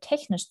vielleicht sehr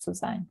technisch zu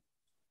sein.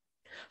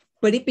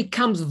 but it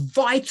becomes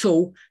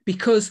vital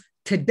because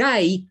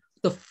today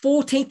the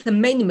 14th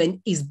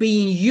Amendment is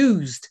being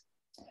used.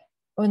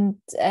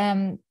 Und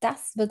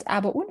das wird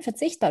aber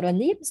unverzichtbar oder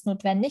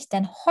lebensnotwendig,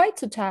 denn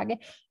heutzutage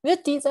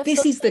wird dieser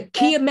This is the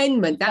key 14.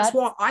 amendment. That's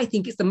why I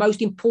think it's the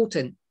most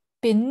important.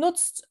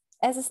 benutzt.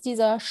 Es ist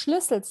dieser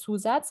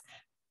Schlüsselzusatz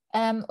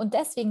und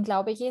deswegen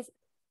glaube ich,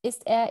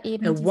 ist er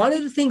eben And one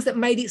of the things that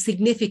made it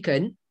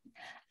significant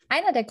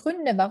einer der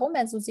Gründe, warum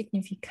er so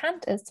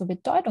signifikant ist, so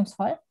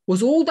bedeutungsvoll,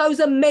 was all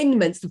those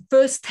amendments, the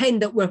first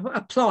 10 that were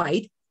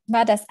applied,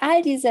 war, dass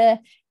all diese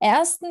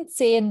ersten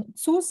 10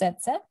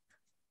 Zusätze,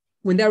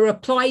 when they were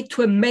applied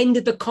to amend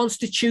the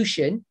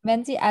Constitution,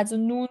 wenn sie also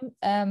nun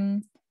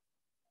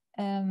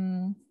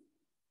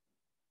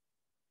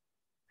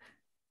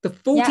the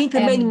 14th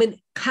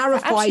Amendment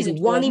clarifies verabschiedet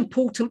one wurden.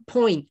 important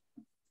point.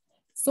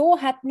 so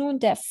hat nun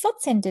der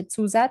 14.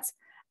 Zusatz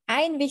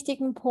einen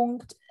wichtigen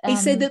Punkt It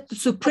said that the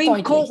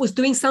Supreme Court was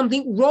doing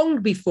something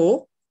wrong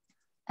before,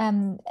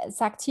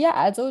 sagt hier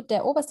also,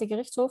 der oberste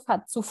Gerichtshof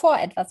hat zuvor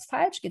etwas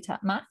falsch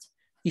gemacht.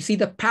 you see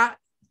the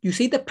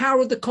power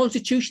of the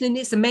Constitution in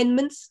its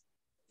amendments.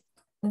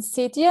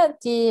 Seht ihr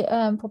die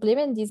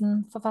Probleme in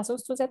diesen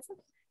Verfassungszusätzen?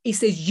 It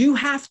says you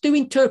have to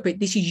interpret,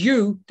 this is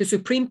you, the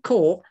Supreme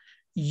Court,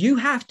 you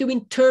have to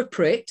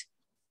interpret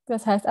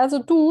Das heißt also,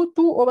 du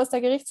oberster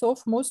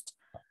Gerichtshof, musst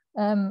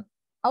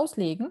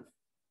auslegen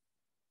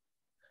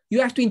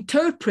you have to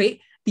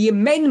interpret the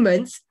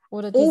amendments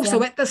oder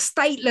also at the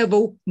state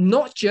level,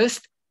 not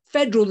just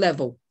federal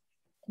level.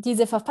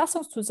 diese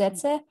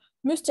Verfassungszusätze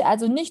müsst ihr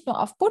also nicht nur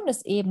auf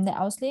Bundesebene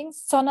auslegen,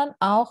 sondern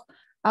auch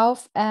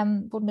auf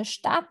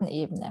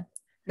Bundesstaatenebene.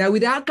 Now,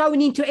 without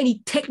going into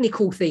any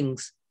technical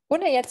things,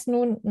 Ohne jetzt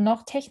nun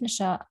noch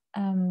technischer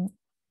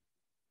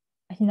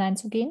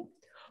hineinzugehen.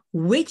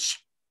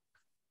 Which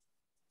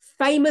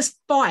famous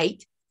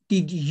fight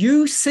did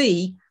you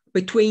see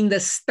between the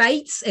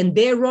states and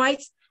their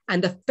rights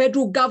and the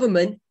federal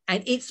government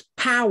and its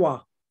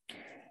power?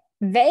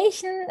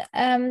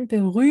 Welchen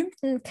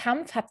berühmten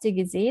Kampf habt ihr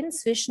gesehen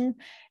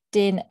zwischen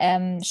den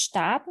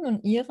Staaten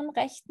und ihren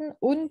Rechten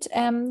und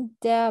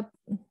der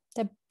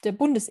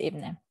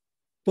Bundesebene?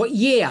 What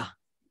year?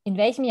 In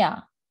welchem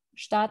Jahr?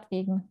 Staat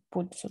gegen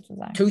Bund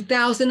sozusagen.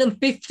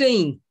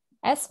 2015.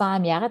 Es war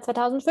im Jahre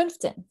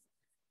 2015.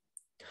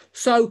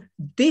 So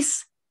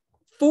this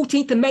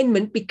 14th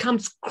Amendment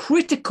becomes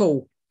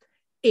critical.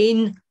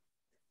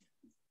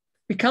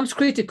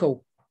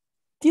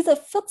 Dieser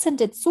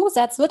 14.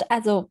 Zusatz wird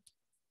also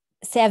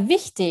sehr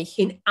wichtig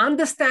In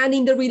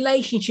understanding the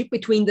relationship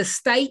between the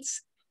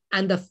states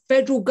and the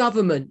federal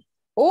government.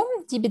 um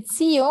die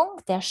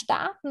Beziehung der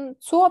Staaten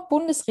zur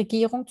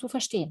Bundesregierung zu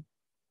verstehen.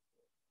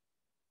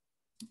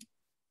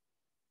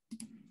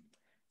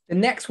 The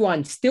next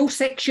one, still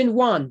section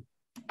 1.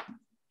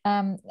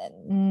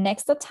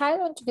 Nächster Teil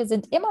und wir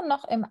sind immer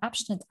noch im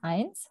Abschnitt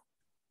 1.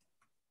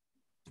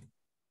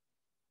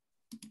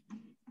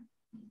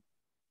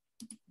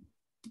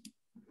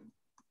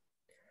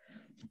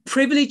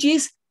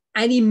 Privileges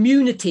and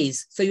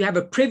immunities. So you have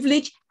a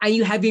privilege and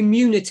you have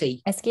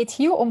immunity. Es geht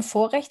hier um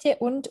Vorrechte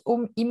und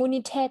um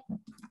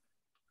Immunitäten.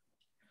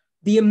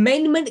 The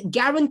amendment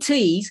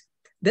guarantees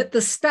that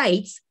the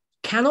states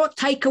cannot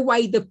take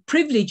away the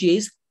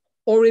privileges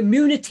or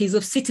immunities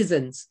of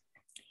citizens.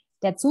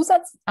 Der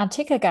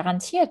Zusatzartikel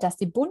garantiert, dass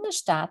die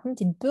Bundesstaaten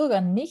den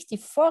Bürgern nicht die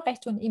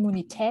Vorrechte und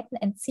Immunitäten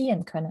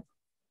entziehen können.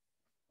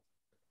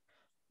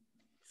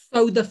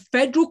 So the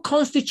federal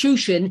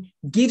constitution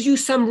gives you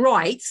some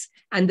rights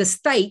and the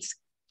states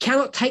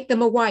cannot take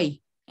them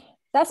away.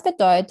 Das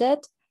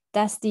bedeutet,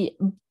 dass die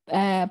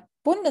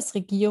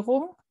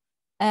Bundesregierung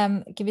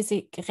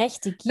gewisse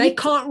Rechte They gibt,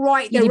 can't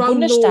write die their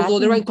own laws or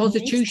their own Bundesstaaten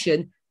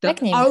constitution that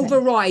wegnehmen können.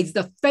 overrides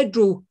the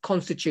federal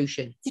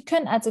constitution. Sie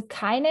können also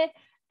keine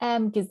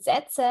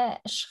Gesetze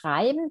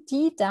schreiben,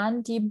 die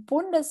dann die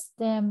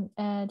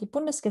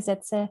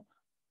Bundesgesetze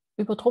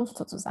übertrumpft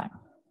sozusagen.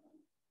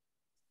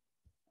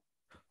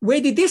 Where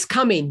did this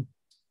come in?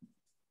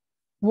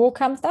 Wo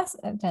kam das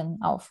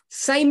denn auf?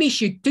 Same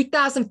issue,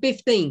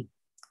 2015.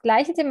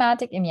 Gleiche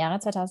Thematik im Jahre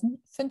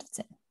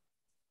 2015.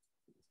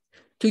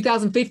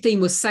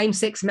 2015 was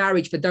same-sex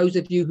marriage for those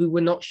of you who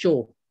were not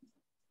sure.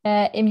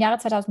 Im Jahre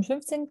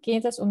 2015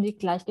 geht es um die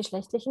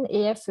gleichgeschlechtlichen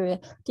Ehe für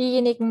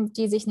diejenigen,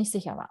 die sich nicht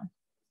sicher waren.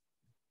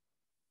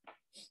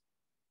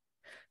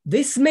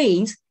 This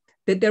means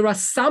that there are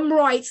some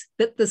rights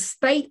that the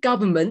state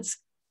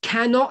governments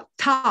cannot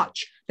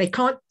touch. They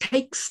can't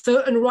take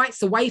certain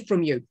rights away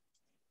from you.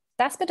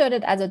 Das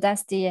bedeutet also,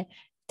 dass die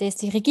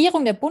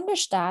Regierung der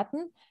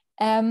Bundesstaaten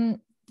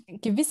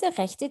gewisse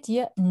Rechte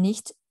dir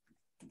nicht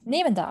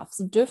nehmen darf.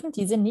 Sie dürfen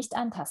diese nicht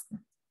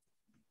antasten.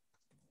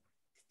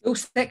 Still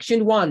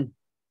section 1,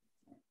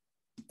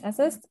 Das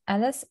ist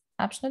alles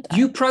Abschnitt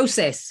due 1.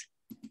 process.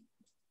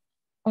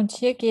 Und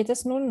hier geht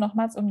es nun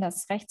nochmals um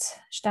das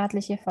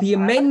rechtsstaatliche The Verfahren.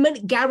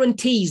 amendment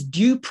guarantees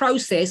due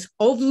process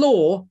of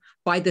law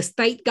by the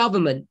state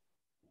government.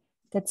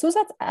 Der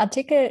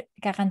Zusatzartikel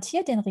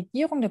garantiert den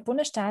Regierungen der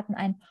Bundesstaaten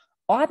ein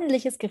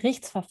ordentliches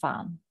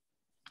Gerichtsverfahren.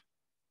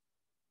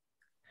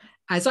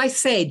 As I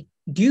said,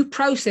 due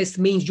process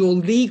means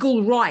your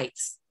legal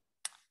rights.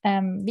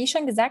 Wie ich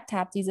schon gesagt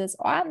habe, dieses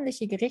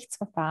ordentliche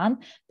Gerichtsverfahren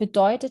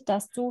bedeutet,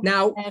 dass du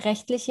Now,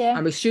 rechtliche,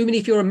 I'm assuming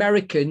if you're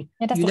American,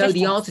 Ja, dass you du know recht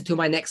the hast. answer to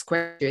my next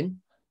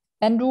question.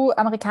 Wenn du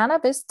Amerikaner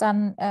bist,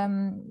 dann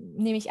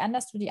nehme ich an,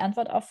 dass du die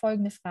Antwort auf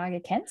folgende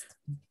Frage kennst.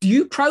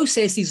 Due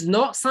process is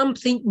not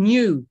something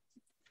new.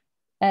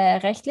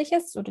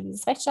 Rechtliches oder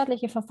dieses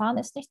rechtsstaatliche Verfahren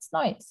ist nichts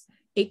Neues.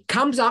 It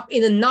comes up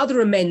in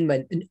another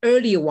amendment, an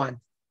earlier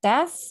one.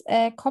 Das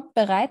kommt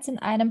bereits in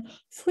einem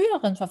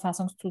früheren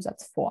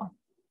Verfassungszusatz vor,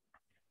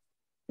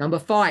 Number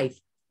 5.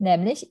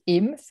 nämlich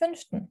im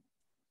 5.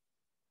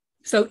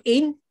 So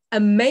in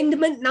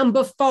amendment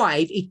number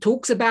 5, it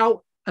talks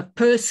about a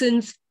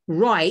person's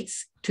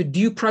rights to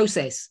due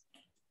process.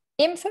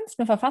 Im 5.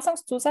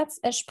 Verfassungszusatz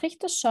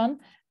spricht es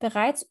schon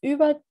bereits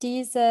über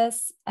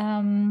dieses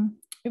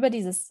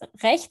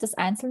Recht des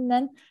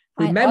Einzelnen.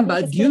 ein Remember,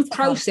 ordentliches due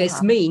Gerichtsverfahren zu process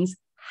haben. means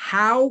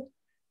how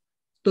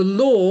the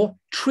law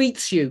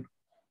treats you.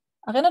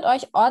 Erinnert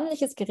euch,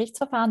 ordentliches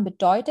Gerichtsverfahren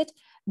bedeutet,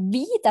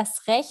 wie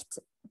das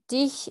Recht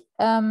dich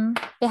In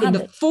the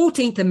behandelt.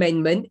 14th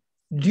Amendment,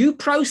 due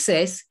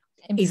process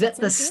Im is at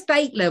the 14.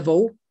 state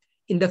level.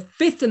 In the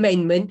 5th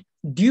Amendment,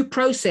 due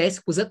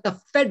process was at the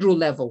federal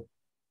level.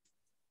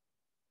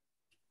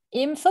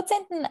 Im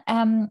 14.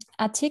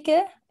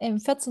 Artikel, im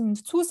 14.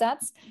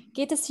 Zusatz,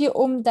 geht es hier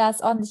um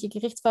das ordentliche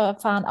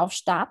Gerichtsverfahren auf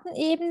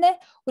Staatenebene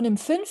und im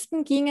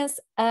 5. ging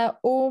es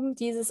um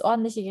dieses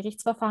ordentliche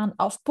Gerichtsverfahren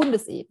auf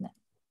Bundesebene.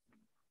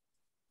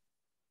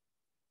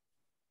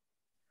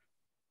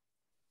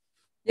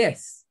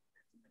 Yes.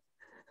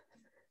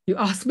 You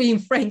asked me in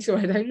French, so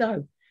I don't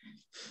know.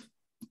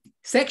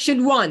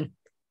 Section 1,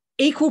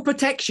 equal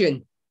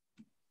protection.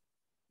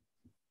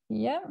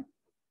 Hier.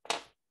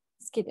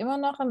 Es geht immer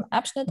noch im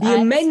Abschnitt The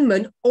 1.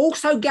 amendment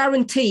also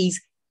guarantees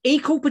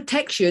equal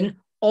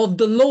protection of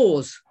the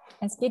laws.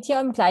 Es geht hier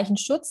um gleichen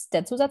Schutz.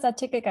 Der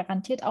Zusatzartikel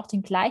garantiert auch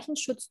den gleichen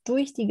Schutz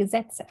durch die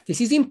Gesetze. This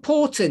is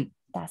important.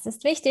 Das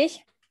ist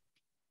wichtig.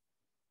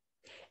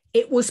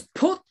 It was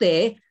put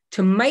there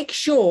to make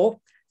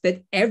sure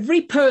that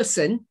every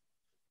person,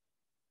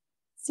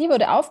 Sie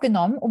wurde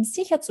aufgenommen, um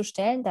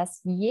sicherzustellen,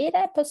 dass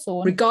jede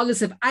Person,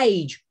 regardless of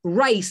age,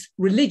 race,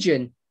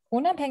 religion,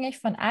 unabhängig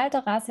von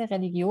Alter, Rasse,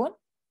 Religion,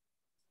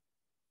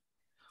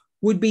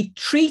 would be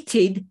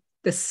treated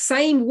the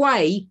same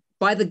way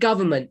by the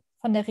government.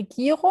 von der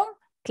Regierung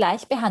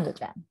gleich behandelt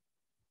werden.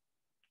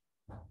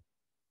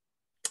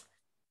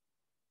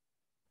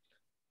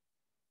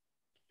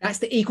 That's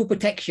the equal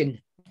protection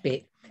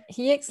bit.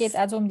 Hier geht es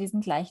also um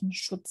diesen gleichen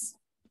Schutz.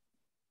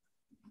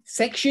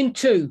 Section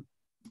 2,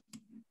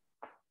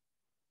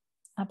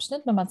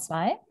 Abschnitt Nummer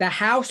 2 the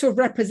House of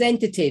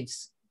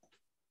Representatives.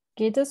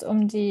 geht es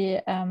um die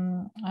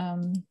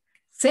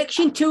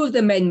Section 2 of the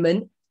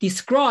amendment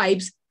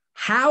describes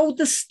how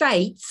the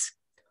states,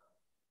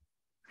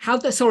 how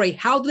the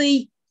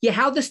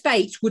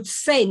states would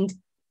send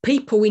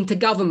people into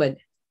government.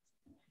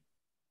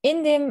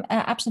 in dem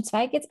Abschnitt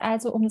 2 geht es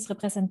also um das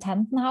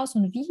Repräsentantenhaus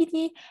und wie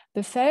die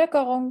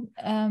Bevölkerung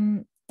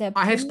der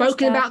I have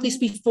spoken about this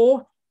Bundesstaaten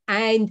before,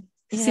 and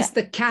Yeah.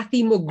 Sister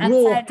Kathy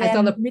McGraw Anzahl has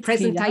done a der Mitglieder.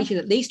 presentation,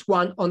 at least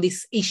one, on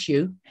this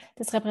issue.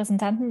 des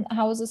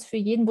Repräsentantenhauses für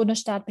jeden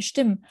Bundesstaat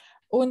bestimmen.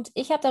 Und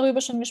ich habe darüber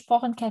schon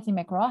gesprochen, Kathy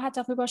McGraw hat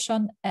darüber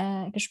schon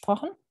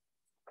gesprochen.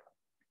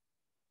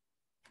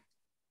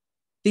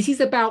 This is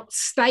about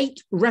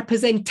state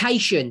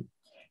representation,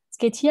 Es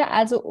geht hier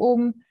also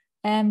um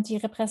die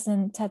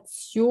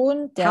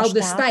Repräsentation der how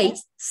the Staaten,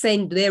 states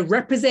send their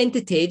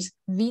representatives,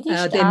 wie die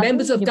their Staaten,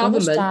 members of die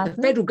government, the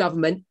Bundesstaaten, federal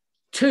government,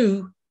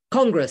 to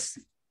Congress.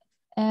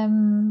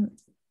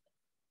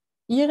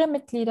 ihre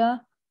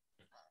Mitglieder,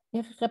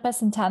 ihre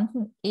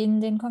Repräsentanten in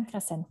den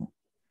Kongress senden.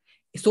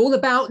 It's all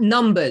about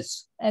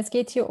numbers. Es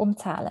geht hier um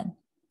Zahlen.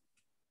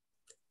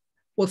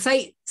 We'll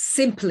say it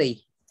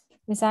simply,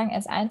 Wir sagen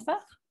es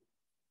einfach.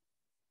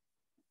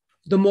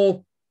 the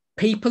more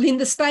people in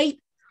the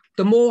state,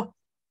 the more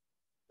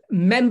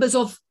members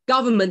of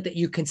government that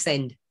you can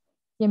send.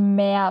 Je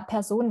mehr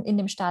Personen in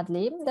dem Staat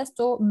leben,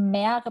 desto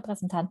mehr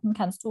Repräsentanten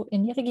kannst du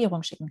in die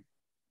Regierung schicken.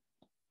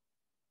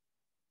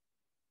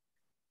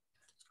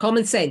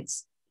 Common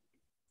sense.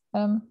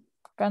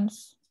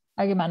 Ganz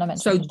allgemeiner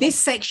So Menschenverstand.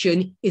 this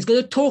section is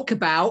going to talk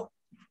about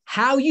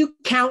how you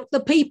count the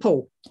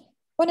people.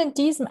 Und in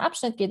diesem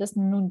Abschnitt geht es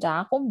nun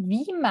darum,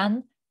 wie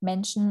man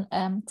Menschen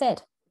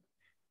zählt.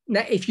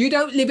 Now, if you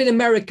don't live in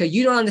America,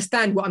 you don't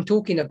understand what I'm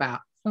talking about,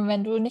 Und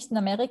wenn du nicht in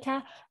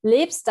Amerika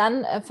lebst,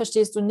 dann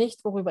verstehst du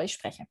nicht, worüber ich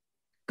spreche.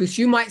 because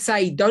you might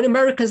say, don't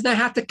Americans know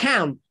how to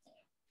count?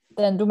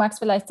 Denn du magst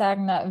vielleicht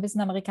sagen, na,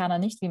 wissen Amerikaner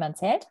nicht, wie man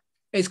zählt?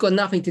 It's got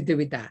nothing to do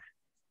with that.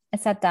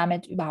 Es hat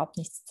damit überhaupt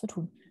nichts zu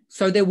tun.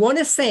 So they want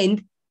to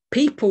send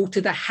people to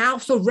the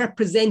House of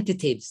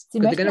Representatives Sie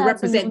because they're going to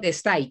möchten also represent their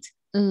state.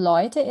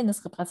 Leute in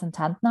das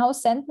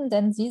Repräsentantenhaus senden,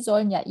 denn sie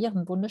sollen ja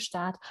ihren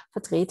Bundesstaat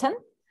vertreten.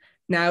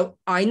 Now,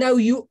 I know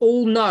you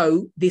all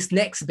know this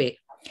next bit.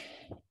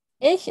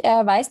 Ich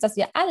weiß, dass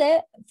ihr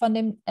alle von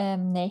dem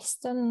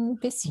nächsten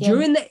bisschen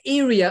During the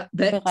era,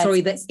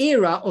 Bereits the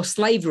era of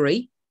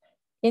slavery,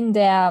 in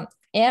der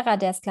Ära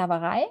der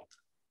Sklaverei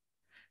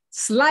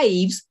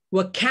slaves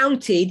were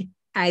counted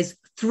as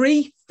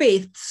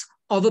 3/5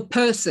 of a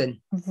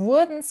person.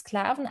 wurden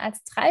Sklaven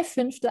als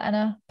 3/5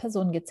 einer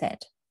Person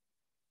gezählt.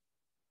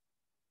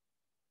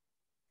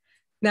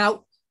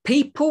 Now,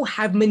 people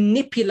have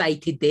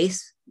manipulated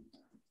this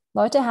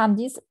Leute haben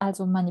dies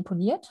also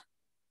manipuliert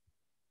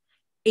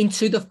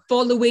into the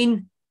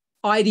following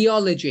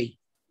ideology.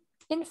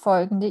 in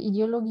folgende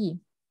Ideologie.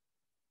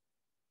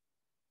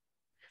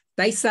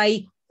 They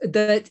say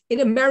that in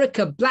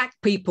America, Black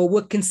people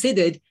were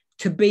considered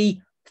to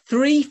be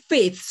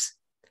 3/5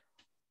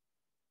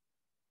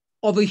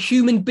 of a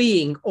human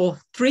being, or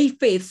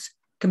 3/5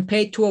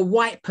 compared to a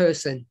white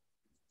person.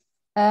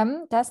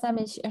 Dass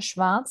nämlich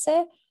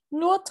Schwarze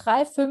nur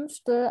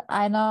 3/5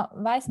 einer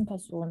weißen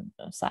Person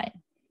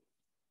seien.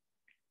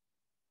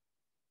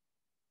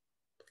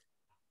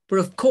 But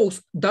of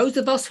course, those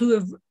of us who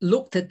have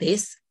looked at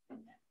this,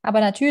 Aber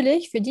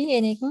natürlich für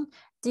diejenigen,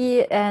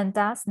 die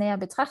das näher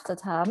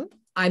betrachtet haben,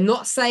 I'm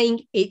not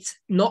saying it's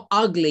not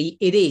ugly,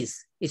 it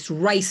is. It's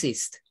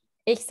racist.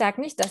 ich sage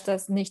nicht, dass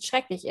das nicht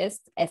schrecklich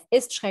ist. Es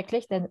ist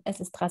schrecklich, denn es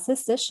ist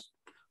rassistisch.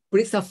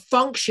 But it's a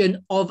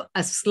function of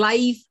a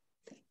slave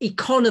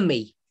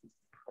economy.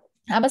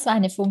 Aber es war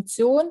eine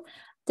Funktion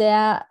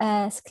der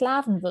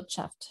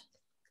Sklavenwirtschaft.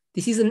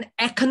 This is an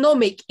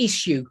economic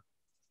issue.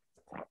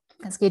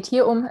 Es geht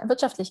hier um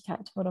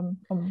Wirtschaftlichkeit oder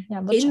um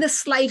In Wirtschaft. the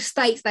slave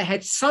states, they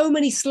had so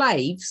many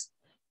slaves.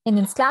 In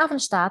den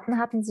Sklavenstaaten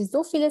hatten sie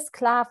so viele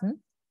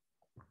Sklaven,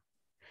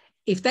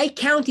 If they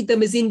counted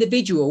them as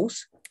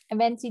individuals,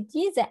 wenn sie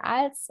diese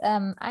als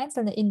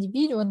einzelne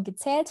Individuen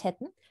gezählt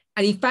hätten,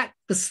 and in fact,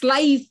 the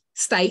slave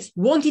states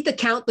wanted to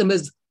count them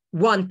as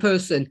one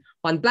person.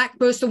 One black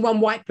person,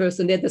 one white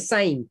person, they're the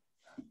same.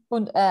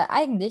 Und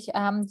eigentlich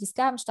haben die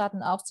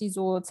Sklavenstaaten auch sie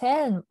so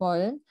zählen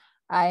wollen.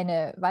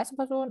 Eine weiße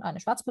Person, eine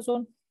schwarze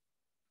Person.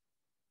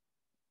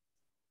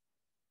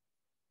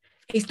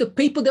 It's the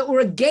people that were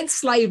against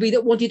slavery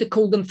that wanted to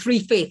call them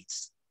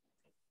 3/5.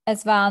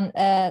 Es waren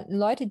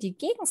Leute, die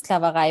gegen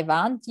Sklaverei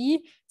waren,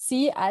 die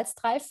sie als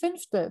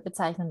 3/5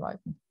 bezeichnen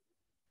wollten.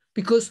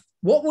 Because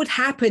what would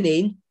happen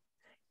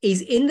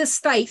is in the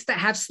states that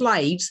have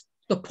slaves,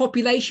 the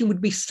population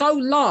would be so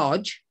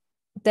large.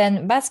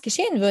 Denn was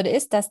geschehen würde,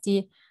 ist, dass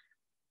die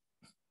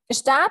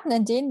Staaten,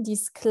 in denen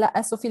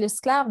so viele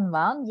Sklaven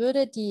waren,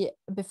 würde die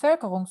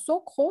Bevölkerung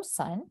so groß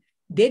sein,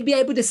 They'd be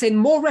able to send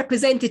more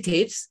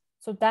representatives,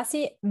 sodass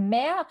sie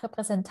mehr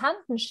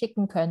Repräsentanten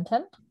schicken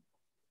könnten.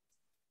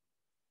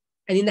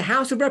 and in the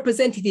House of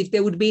Representatives,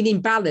 there would be an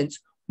imbalance.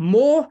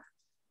 More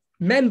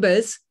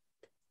members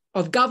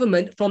of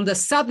government from the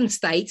southern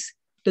states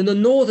than the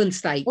northern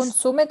states. Und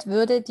somit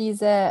würde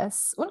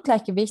dieses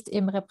Ungleichgewicht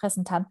im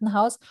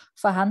Repräsentantenhaus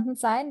vorhanden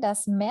sein,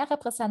 dass mehr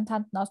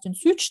Repräsentanten aus den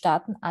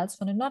Südstaaten als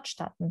von den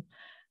Nordstaaten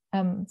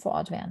vor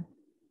Ort wären.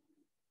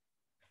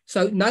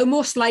 So no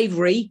more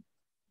slavery,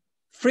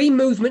 free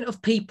movement of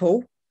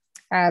people,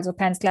 Also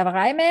keine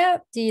Sklaverei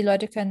mehr, die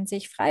Leute können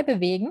sich frei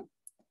bewegen.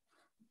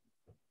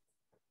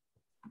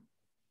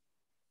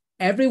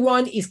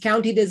 everyone is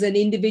counted as an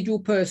individual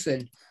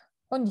person.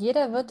 Und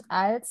jeder wird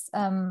als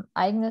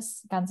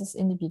eigenes, ganzes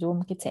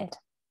Individuum gezählt.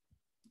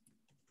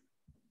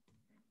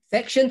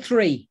 Section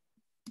 3,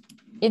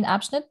 In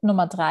Abschnitt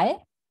Nummer 3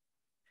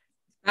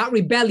 about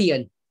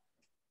rebellion.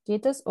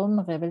 geht es um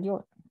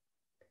Rebellion.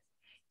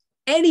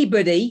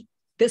 Anybody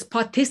that's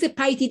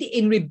participated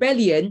in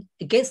rebellion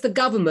against the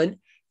government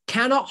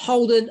cannot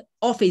hold an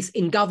office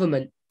in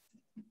government.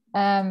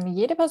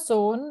 Jede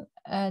Person,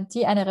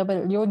 die eine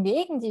Rebellion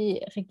gegen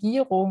die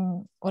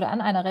Regierung oder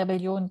an einer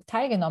Rebellion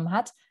teilgenommen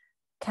hat,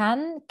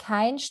 kann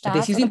kein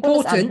Staats- is oder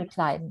Bundesamt important.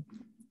 bekleiden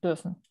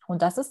dürfen.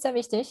 Und das ist sehr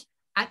wichtig.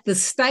 At the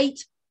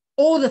state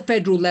or the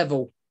federal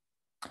level.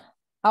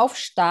 Auf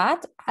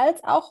Staat-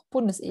 als auch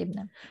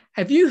Bundesebene.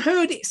 Have you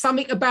heard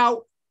something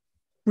about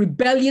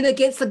rebellion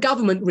against the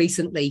government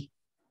recently?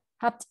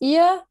 Habt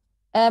ihr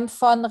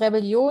von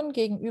Rebellion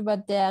gegenüber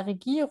der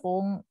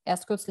Regierung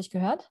erst kürzlich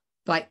gehört?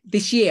 Like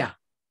this year?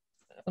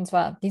 Und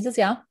zwar dieses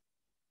Jahr.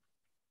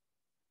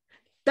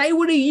 They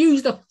would have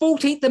used the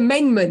 14th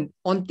Amendment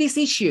on this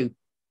issue.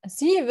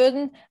 Sie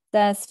würden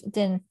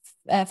den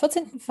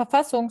 14.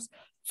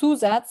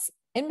 Verfassungszusatz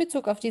in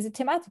Bezug auf diese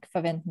Thematik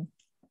verwenden.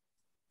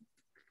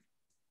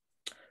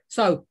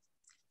 So,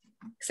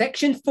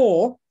 Section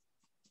 4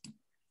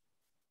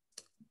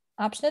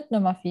 Abschnitt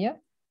Nummer 4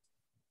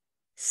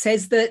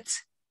 says that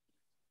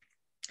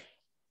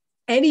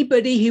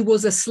anybody who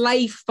was a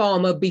slave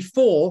farmer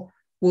before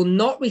will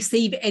not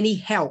receive any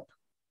help.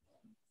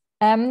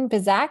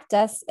 besagt,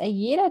 dass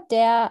jeder,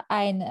 der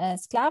ein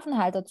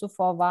Sklavenhalter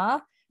zuvor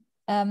war,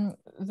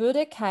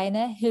 würde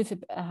keine Hilfe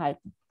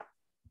erhalten.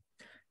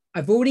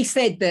 I've already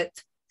said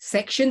that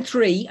Section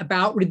 3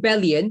 about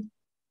rebellion,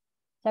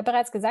 Ich habe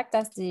bereits gesagt,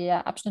 dass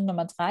der Abschnitt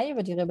Nummer 3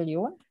 über die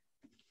Rebellion,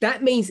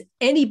 that means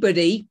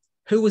anybody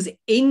who was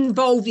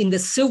involved in the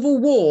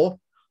Civil War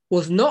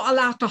was not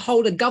allowed to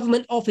hold a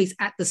government office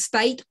at the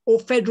state or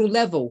federal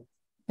level.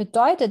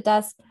 bedeutet,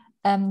 dass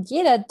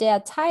jeder,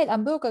 der Teil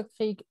am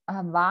Bürgerkrieg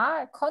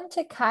war,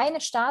 konnte kein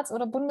Staats-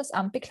 oder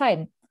Bundesamt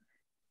bekleiden.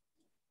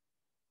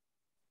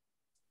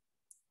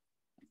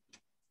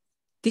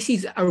 This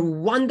is a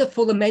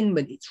wonderful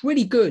amendment. It's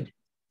really good.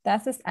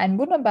 Das ist ein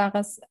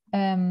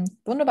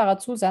wunderbarer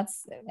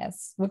Zusatz. Er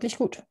ist wirklich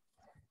gut.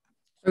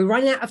 We're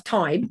running out of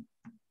time.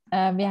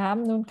 Wir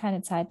haben nun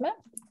keine Zeit mehr.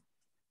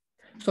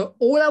 So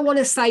all I want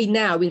to say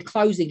now in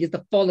closing is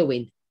the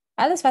following.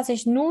 Alles, was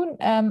ich nun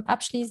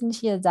abschließend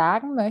hier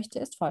sagen möchte,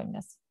 ist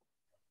Folgendes.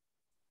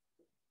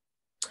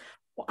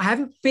 I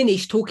haven't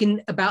finished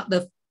talking about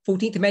the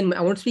 14th Amendment.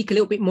 I want to speak a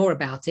little bit more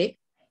about it.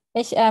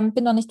 Ich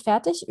bin noch nicht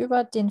fertig,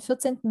 über den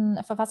 14.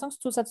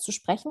 Verfassungszusatz zu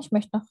sprechen. Ich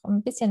möchte noch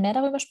ein bisschen mehr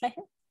darüber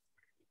sprechen.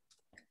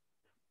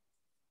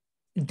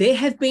 There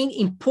have been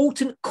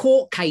important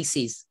court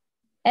cases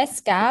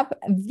Es gab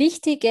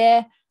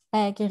wichtige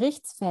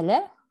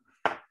Gerichtsfälle,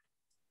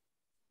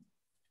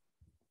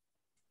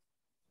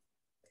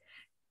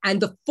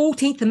 and the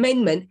 14th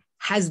Amendment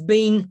has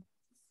been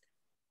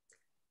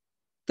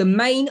the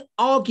main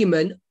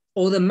argument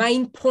or the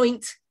main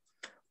point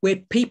where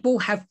people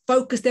have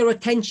focused their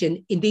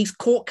attention in these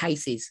court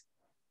cases.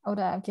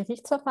 oder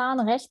Gerichtsverfahren,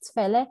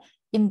 Rechtsfälle,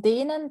 in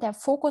denen der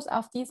Fokus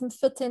auf diesem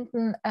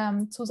 14.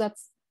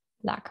 Zusatz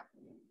lag.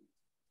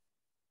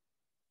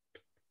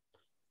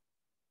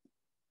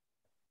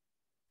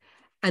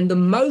 And the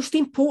most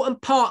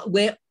important part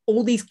where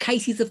all these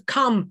cases have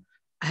come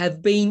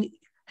have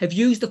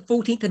used the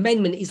 14th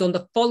Amendment is on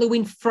the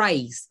following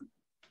phrase.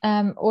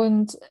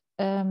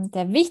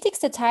 Der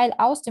wichtigste Teil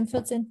aus dem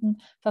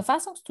 14.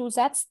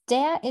 Verfassungszusatz,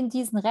 der in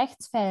diesen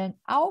Rechtsfällen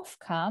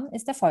aufkam,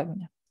 ist der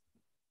folgende.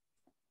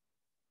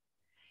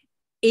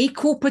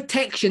 Equal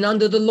protection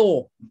under the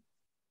law.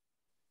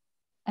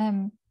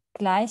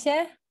 Gleiche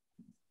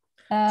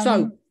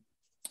So,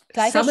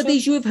 gleicher some of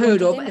these Schutz you have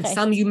heard unter of dem and Recht,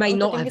 some you may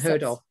unter not dem have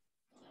heard Gesetz. of.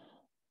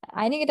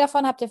 Einige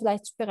davon habt ihr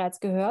vielleicht bereits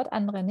gehört,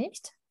 andere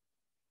nicht.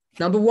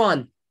 Number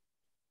 1,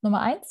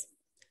 Nummer 1.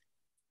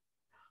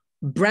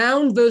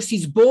 Brown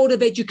versus Board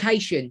of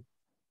Education.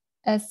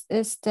 Es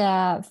ist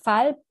der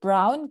Fall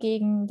Brown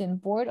gegen den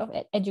Board of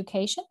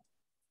Education.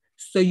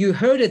 So you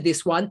heard of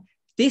this one.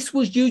 This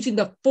was using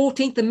the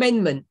 14th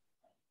Amendment.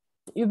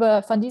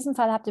 Von diesem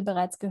Fall habt ihr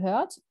bereits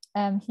gehört.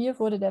 Hier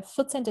wurde der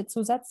 14.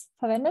 Zusatz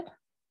verwendet.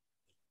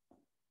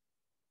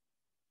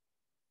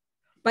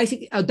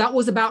 Basically, that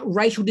was about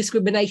racial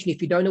discrimination,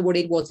 if you don't know what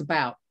it was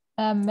about.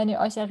 Wenn ihr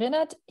euch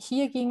erinnert,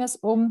 hier ging es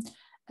um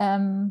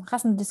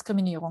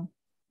Rassendiskriminierung.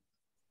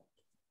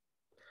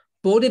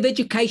 Board of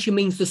Education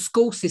means the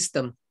school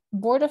system.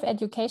 Board of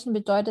Education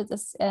bedeutet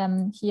es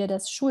hier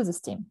das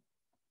Schulsystem.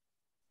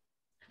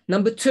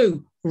 Number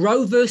 2,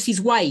 Roe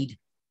versus Wade.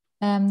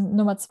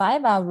 Nummer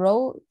 2 war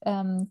Roe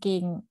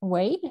gegen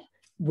Wade.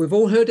 We've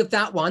all heard of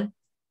that one.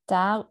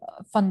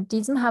 Von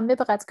diesem haben wir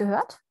bereits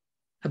gehört.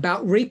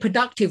 About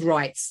reproductive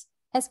rights.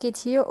 Es geht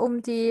hier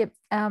um die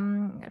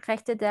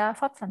Rechte der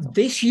Fortpflanzung.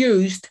 This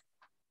used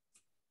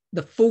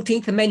the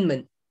 14th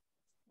Amendment.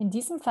 In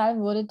diesem Fall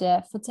wurde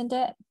der 14.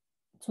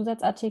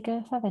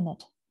 Zusatzartikel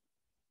verwendet.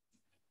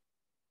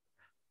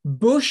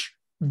 Bush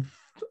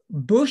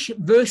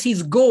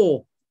versus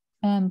Gore.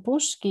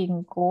 Bush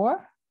gegen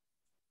Gore.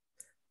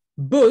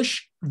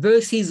 Bush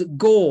versus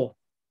Gore.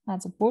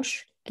 Also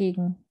Bush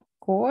gegen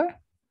Gore.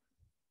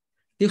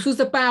 This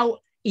was about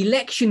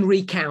election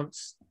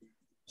recounts.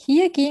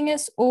 Hier ging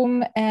es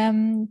um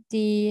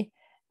die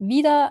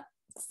 14th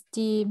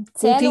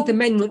Zählung,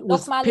 Amendment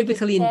was nochmalige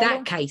pivotal in that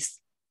Zählung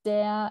case.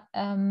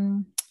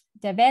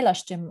 der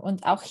Wählerstimmen.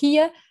 Und auch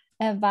hier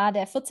war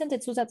der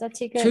 14.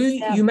 Zusatzartikel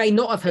 2 you may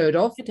not have heard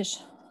of. kritisch.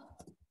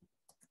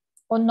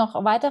 Und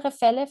noch weitere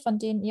Fälle, von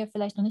denen ihr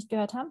vielleicht noch nicht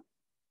gehört habt.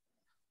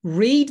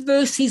 Reed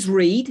versus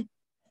Reed.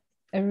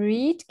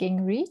 Reed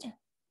gegen Reed.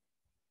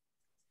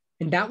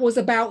 And that was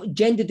about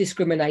gender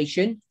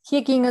discrimination.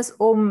 Hier ging es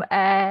um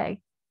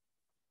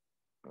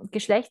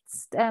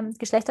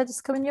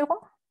Geschlechterdiskriminierung.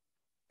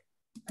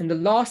 And the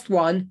last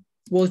one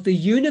was the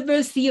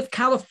University of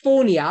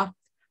California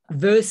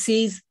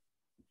versus,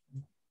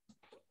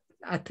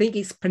 I think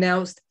it's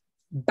pronounced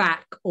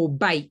Back or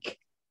Bake.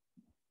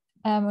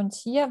 Und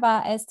hier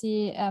war es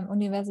die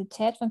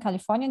Universität von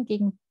Kalifornien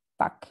gegen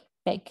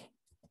Bake.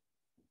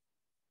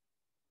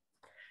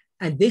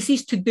 And this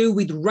is to do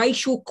with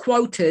racial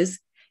quotas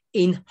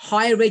in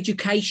higher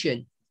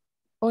education.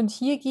 Und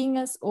hier ging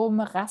es um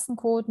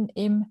Rassenquoten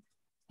im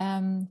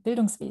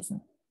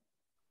Bildungswesen.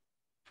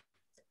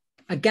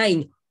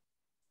 Again,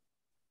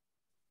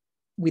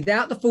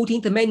 without the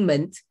 14th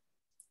Amendment,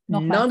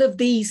 Nochmal. none of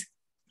these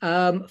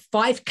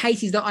 5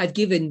 cases that I've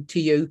given to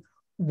you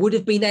would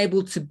have been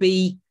able to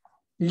be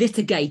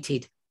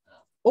litigated.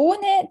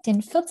 Ohne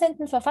den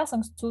 14.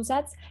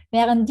 Verfassungszusatz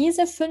wären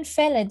diese 5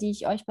 Fälle, die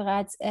ich euch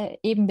bereits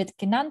eben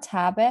genannt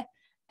habe,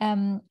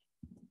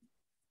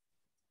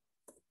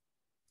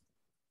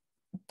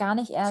 gar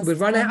nicht erst So we've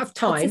run out of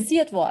time.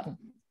 prozessiert worden.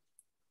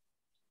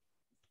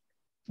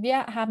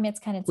 Wir haben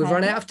jetzt keine We've Zeit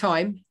run mehr. out of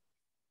time.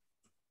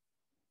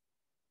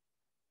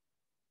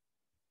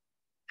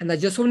 And I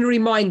just want to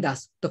remind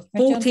us, the Ich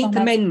möchte uns 14th nochmals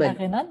Amendment,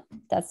 erinnern,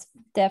 dass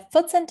der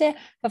 14.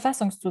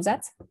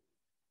 Verfassungszusatz,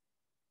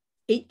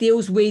 it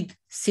deals with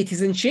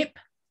citizenship,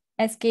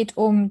 es geht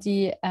um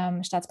die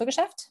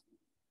Staatsbürgerschaft,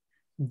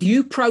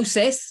 due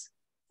process,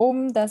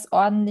 um das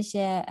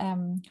ordentliche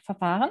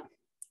Verfahren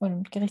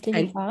und gerichtliche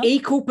and Verfahren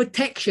equal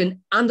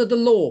protection under the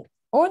law.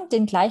 und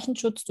den gleichen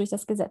Schutz durch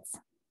das Gesetz.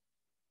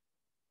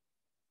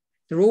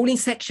 They're all in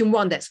section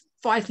 1. That's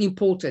vitally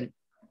important.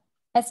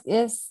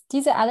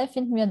 Diese alle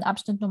finden wir in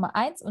Abschnitt Nummer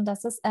 1 und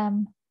das ist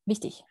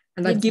wichtig.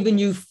 And I've given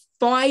you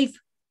 5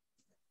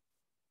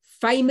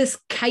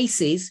 famous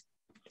cases,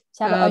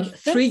 Ich habe euch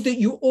 3 5 that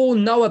you all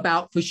know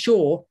about for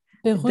sure,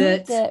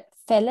 berühmte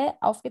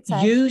Fälle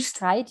aufgezeigt,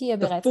 used 3, die ihr the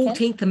bereits kennt.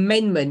 14th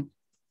Amendment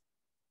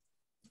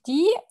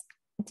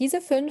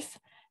Diese 5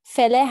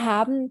 Fälle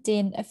haben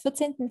den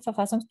 14.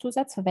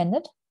 Verfassungszusatz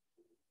verwendet.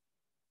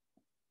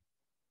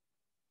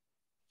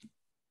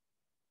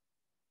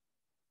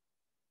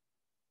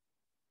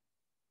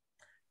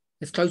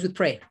 Let's close with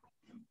prayer.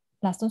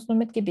 Lasst uns nun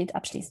mit Gebet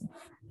abschließen.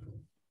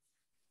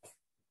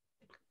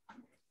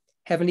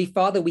 Heavenly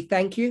Father, we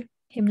thank you.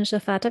 Himmlischer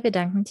Vater, wir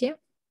danken dir.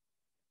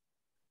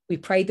 We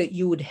pray that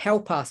you would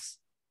help us.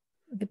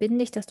 Wir bitten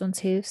dich, dass du uns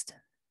hilfst.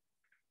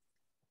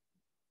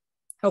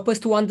 Help us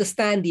to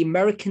understand the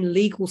American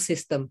legal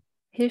system.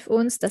 Hilf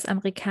uns, das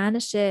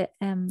amerikanische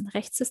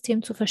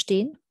Rechtssystem zu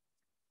verstehen.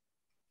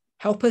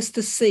 Help us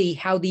to see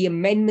how the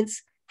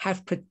amendments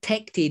have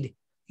protected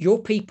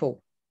your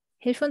people.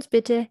 Hilf uns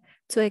bitte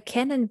zu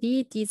erkennen,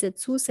 wie diese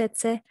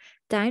Zusätze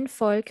dein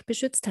Volk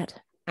beschützt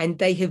hat. And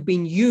they have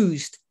been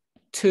used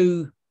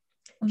to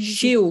Und wie sie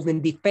shield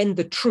and defend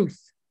the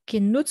truth.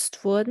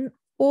 genutzt wurden,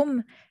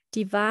 um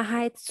die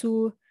Wahrheit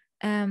zu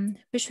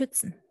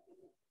beschützen.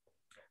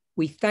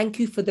 We thank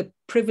you for the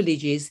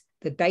privileges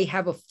that they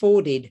have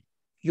afforded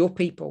your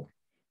people.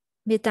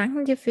 Wir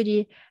danken dir für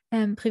die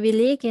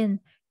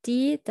Privilegien,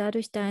 die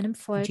dadurch deinem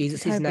Volk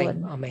Jesus' zuteil name,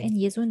 wurden. amen. In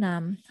Jesu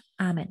Namen.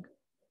 Amen.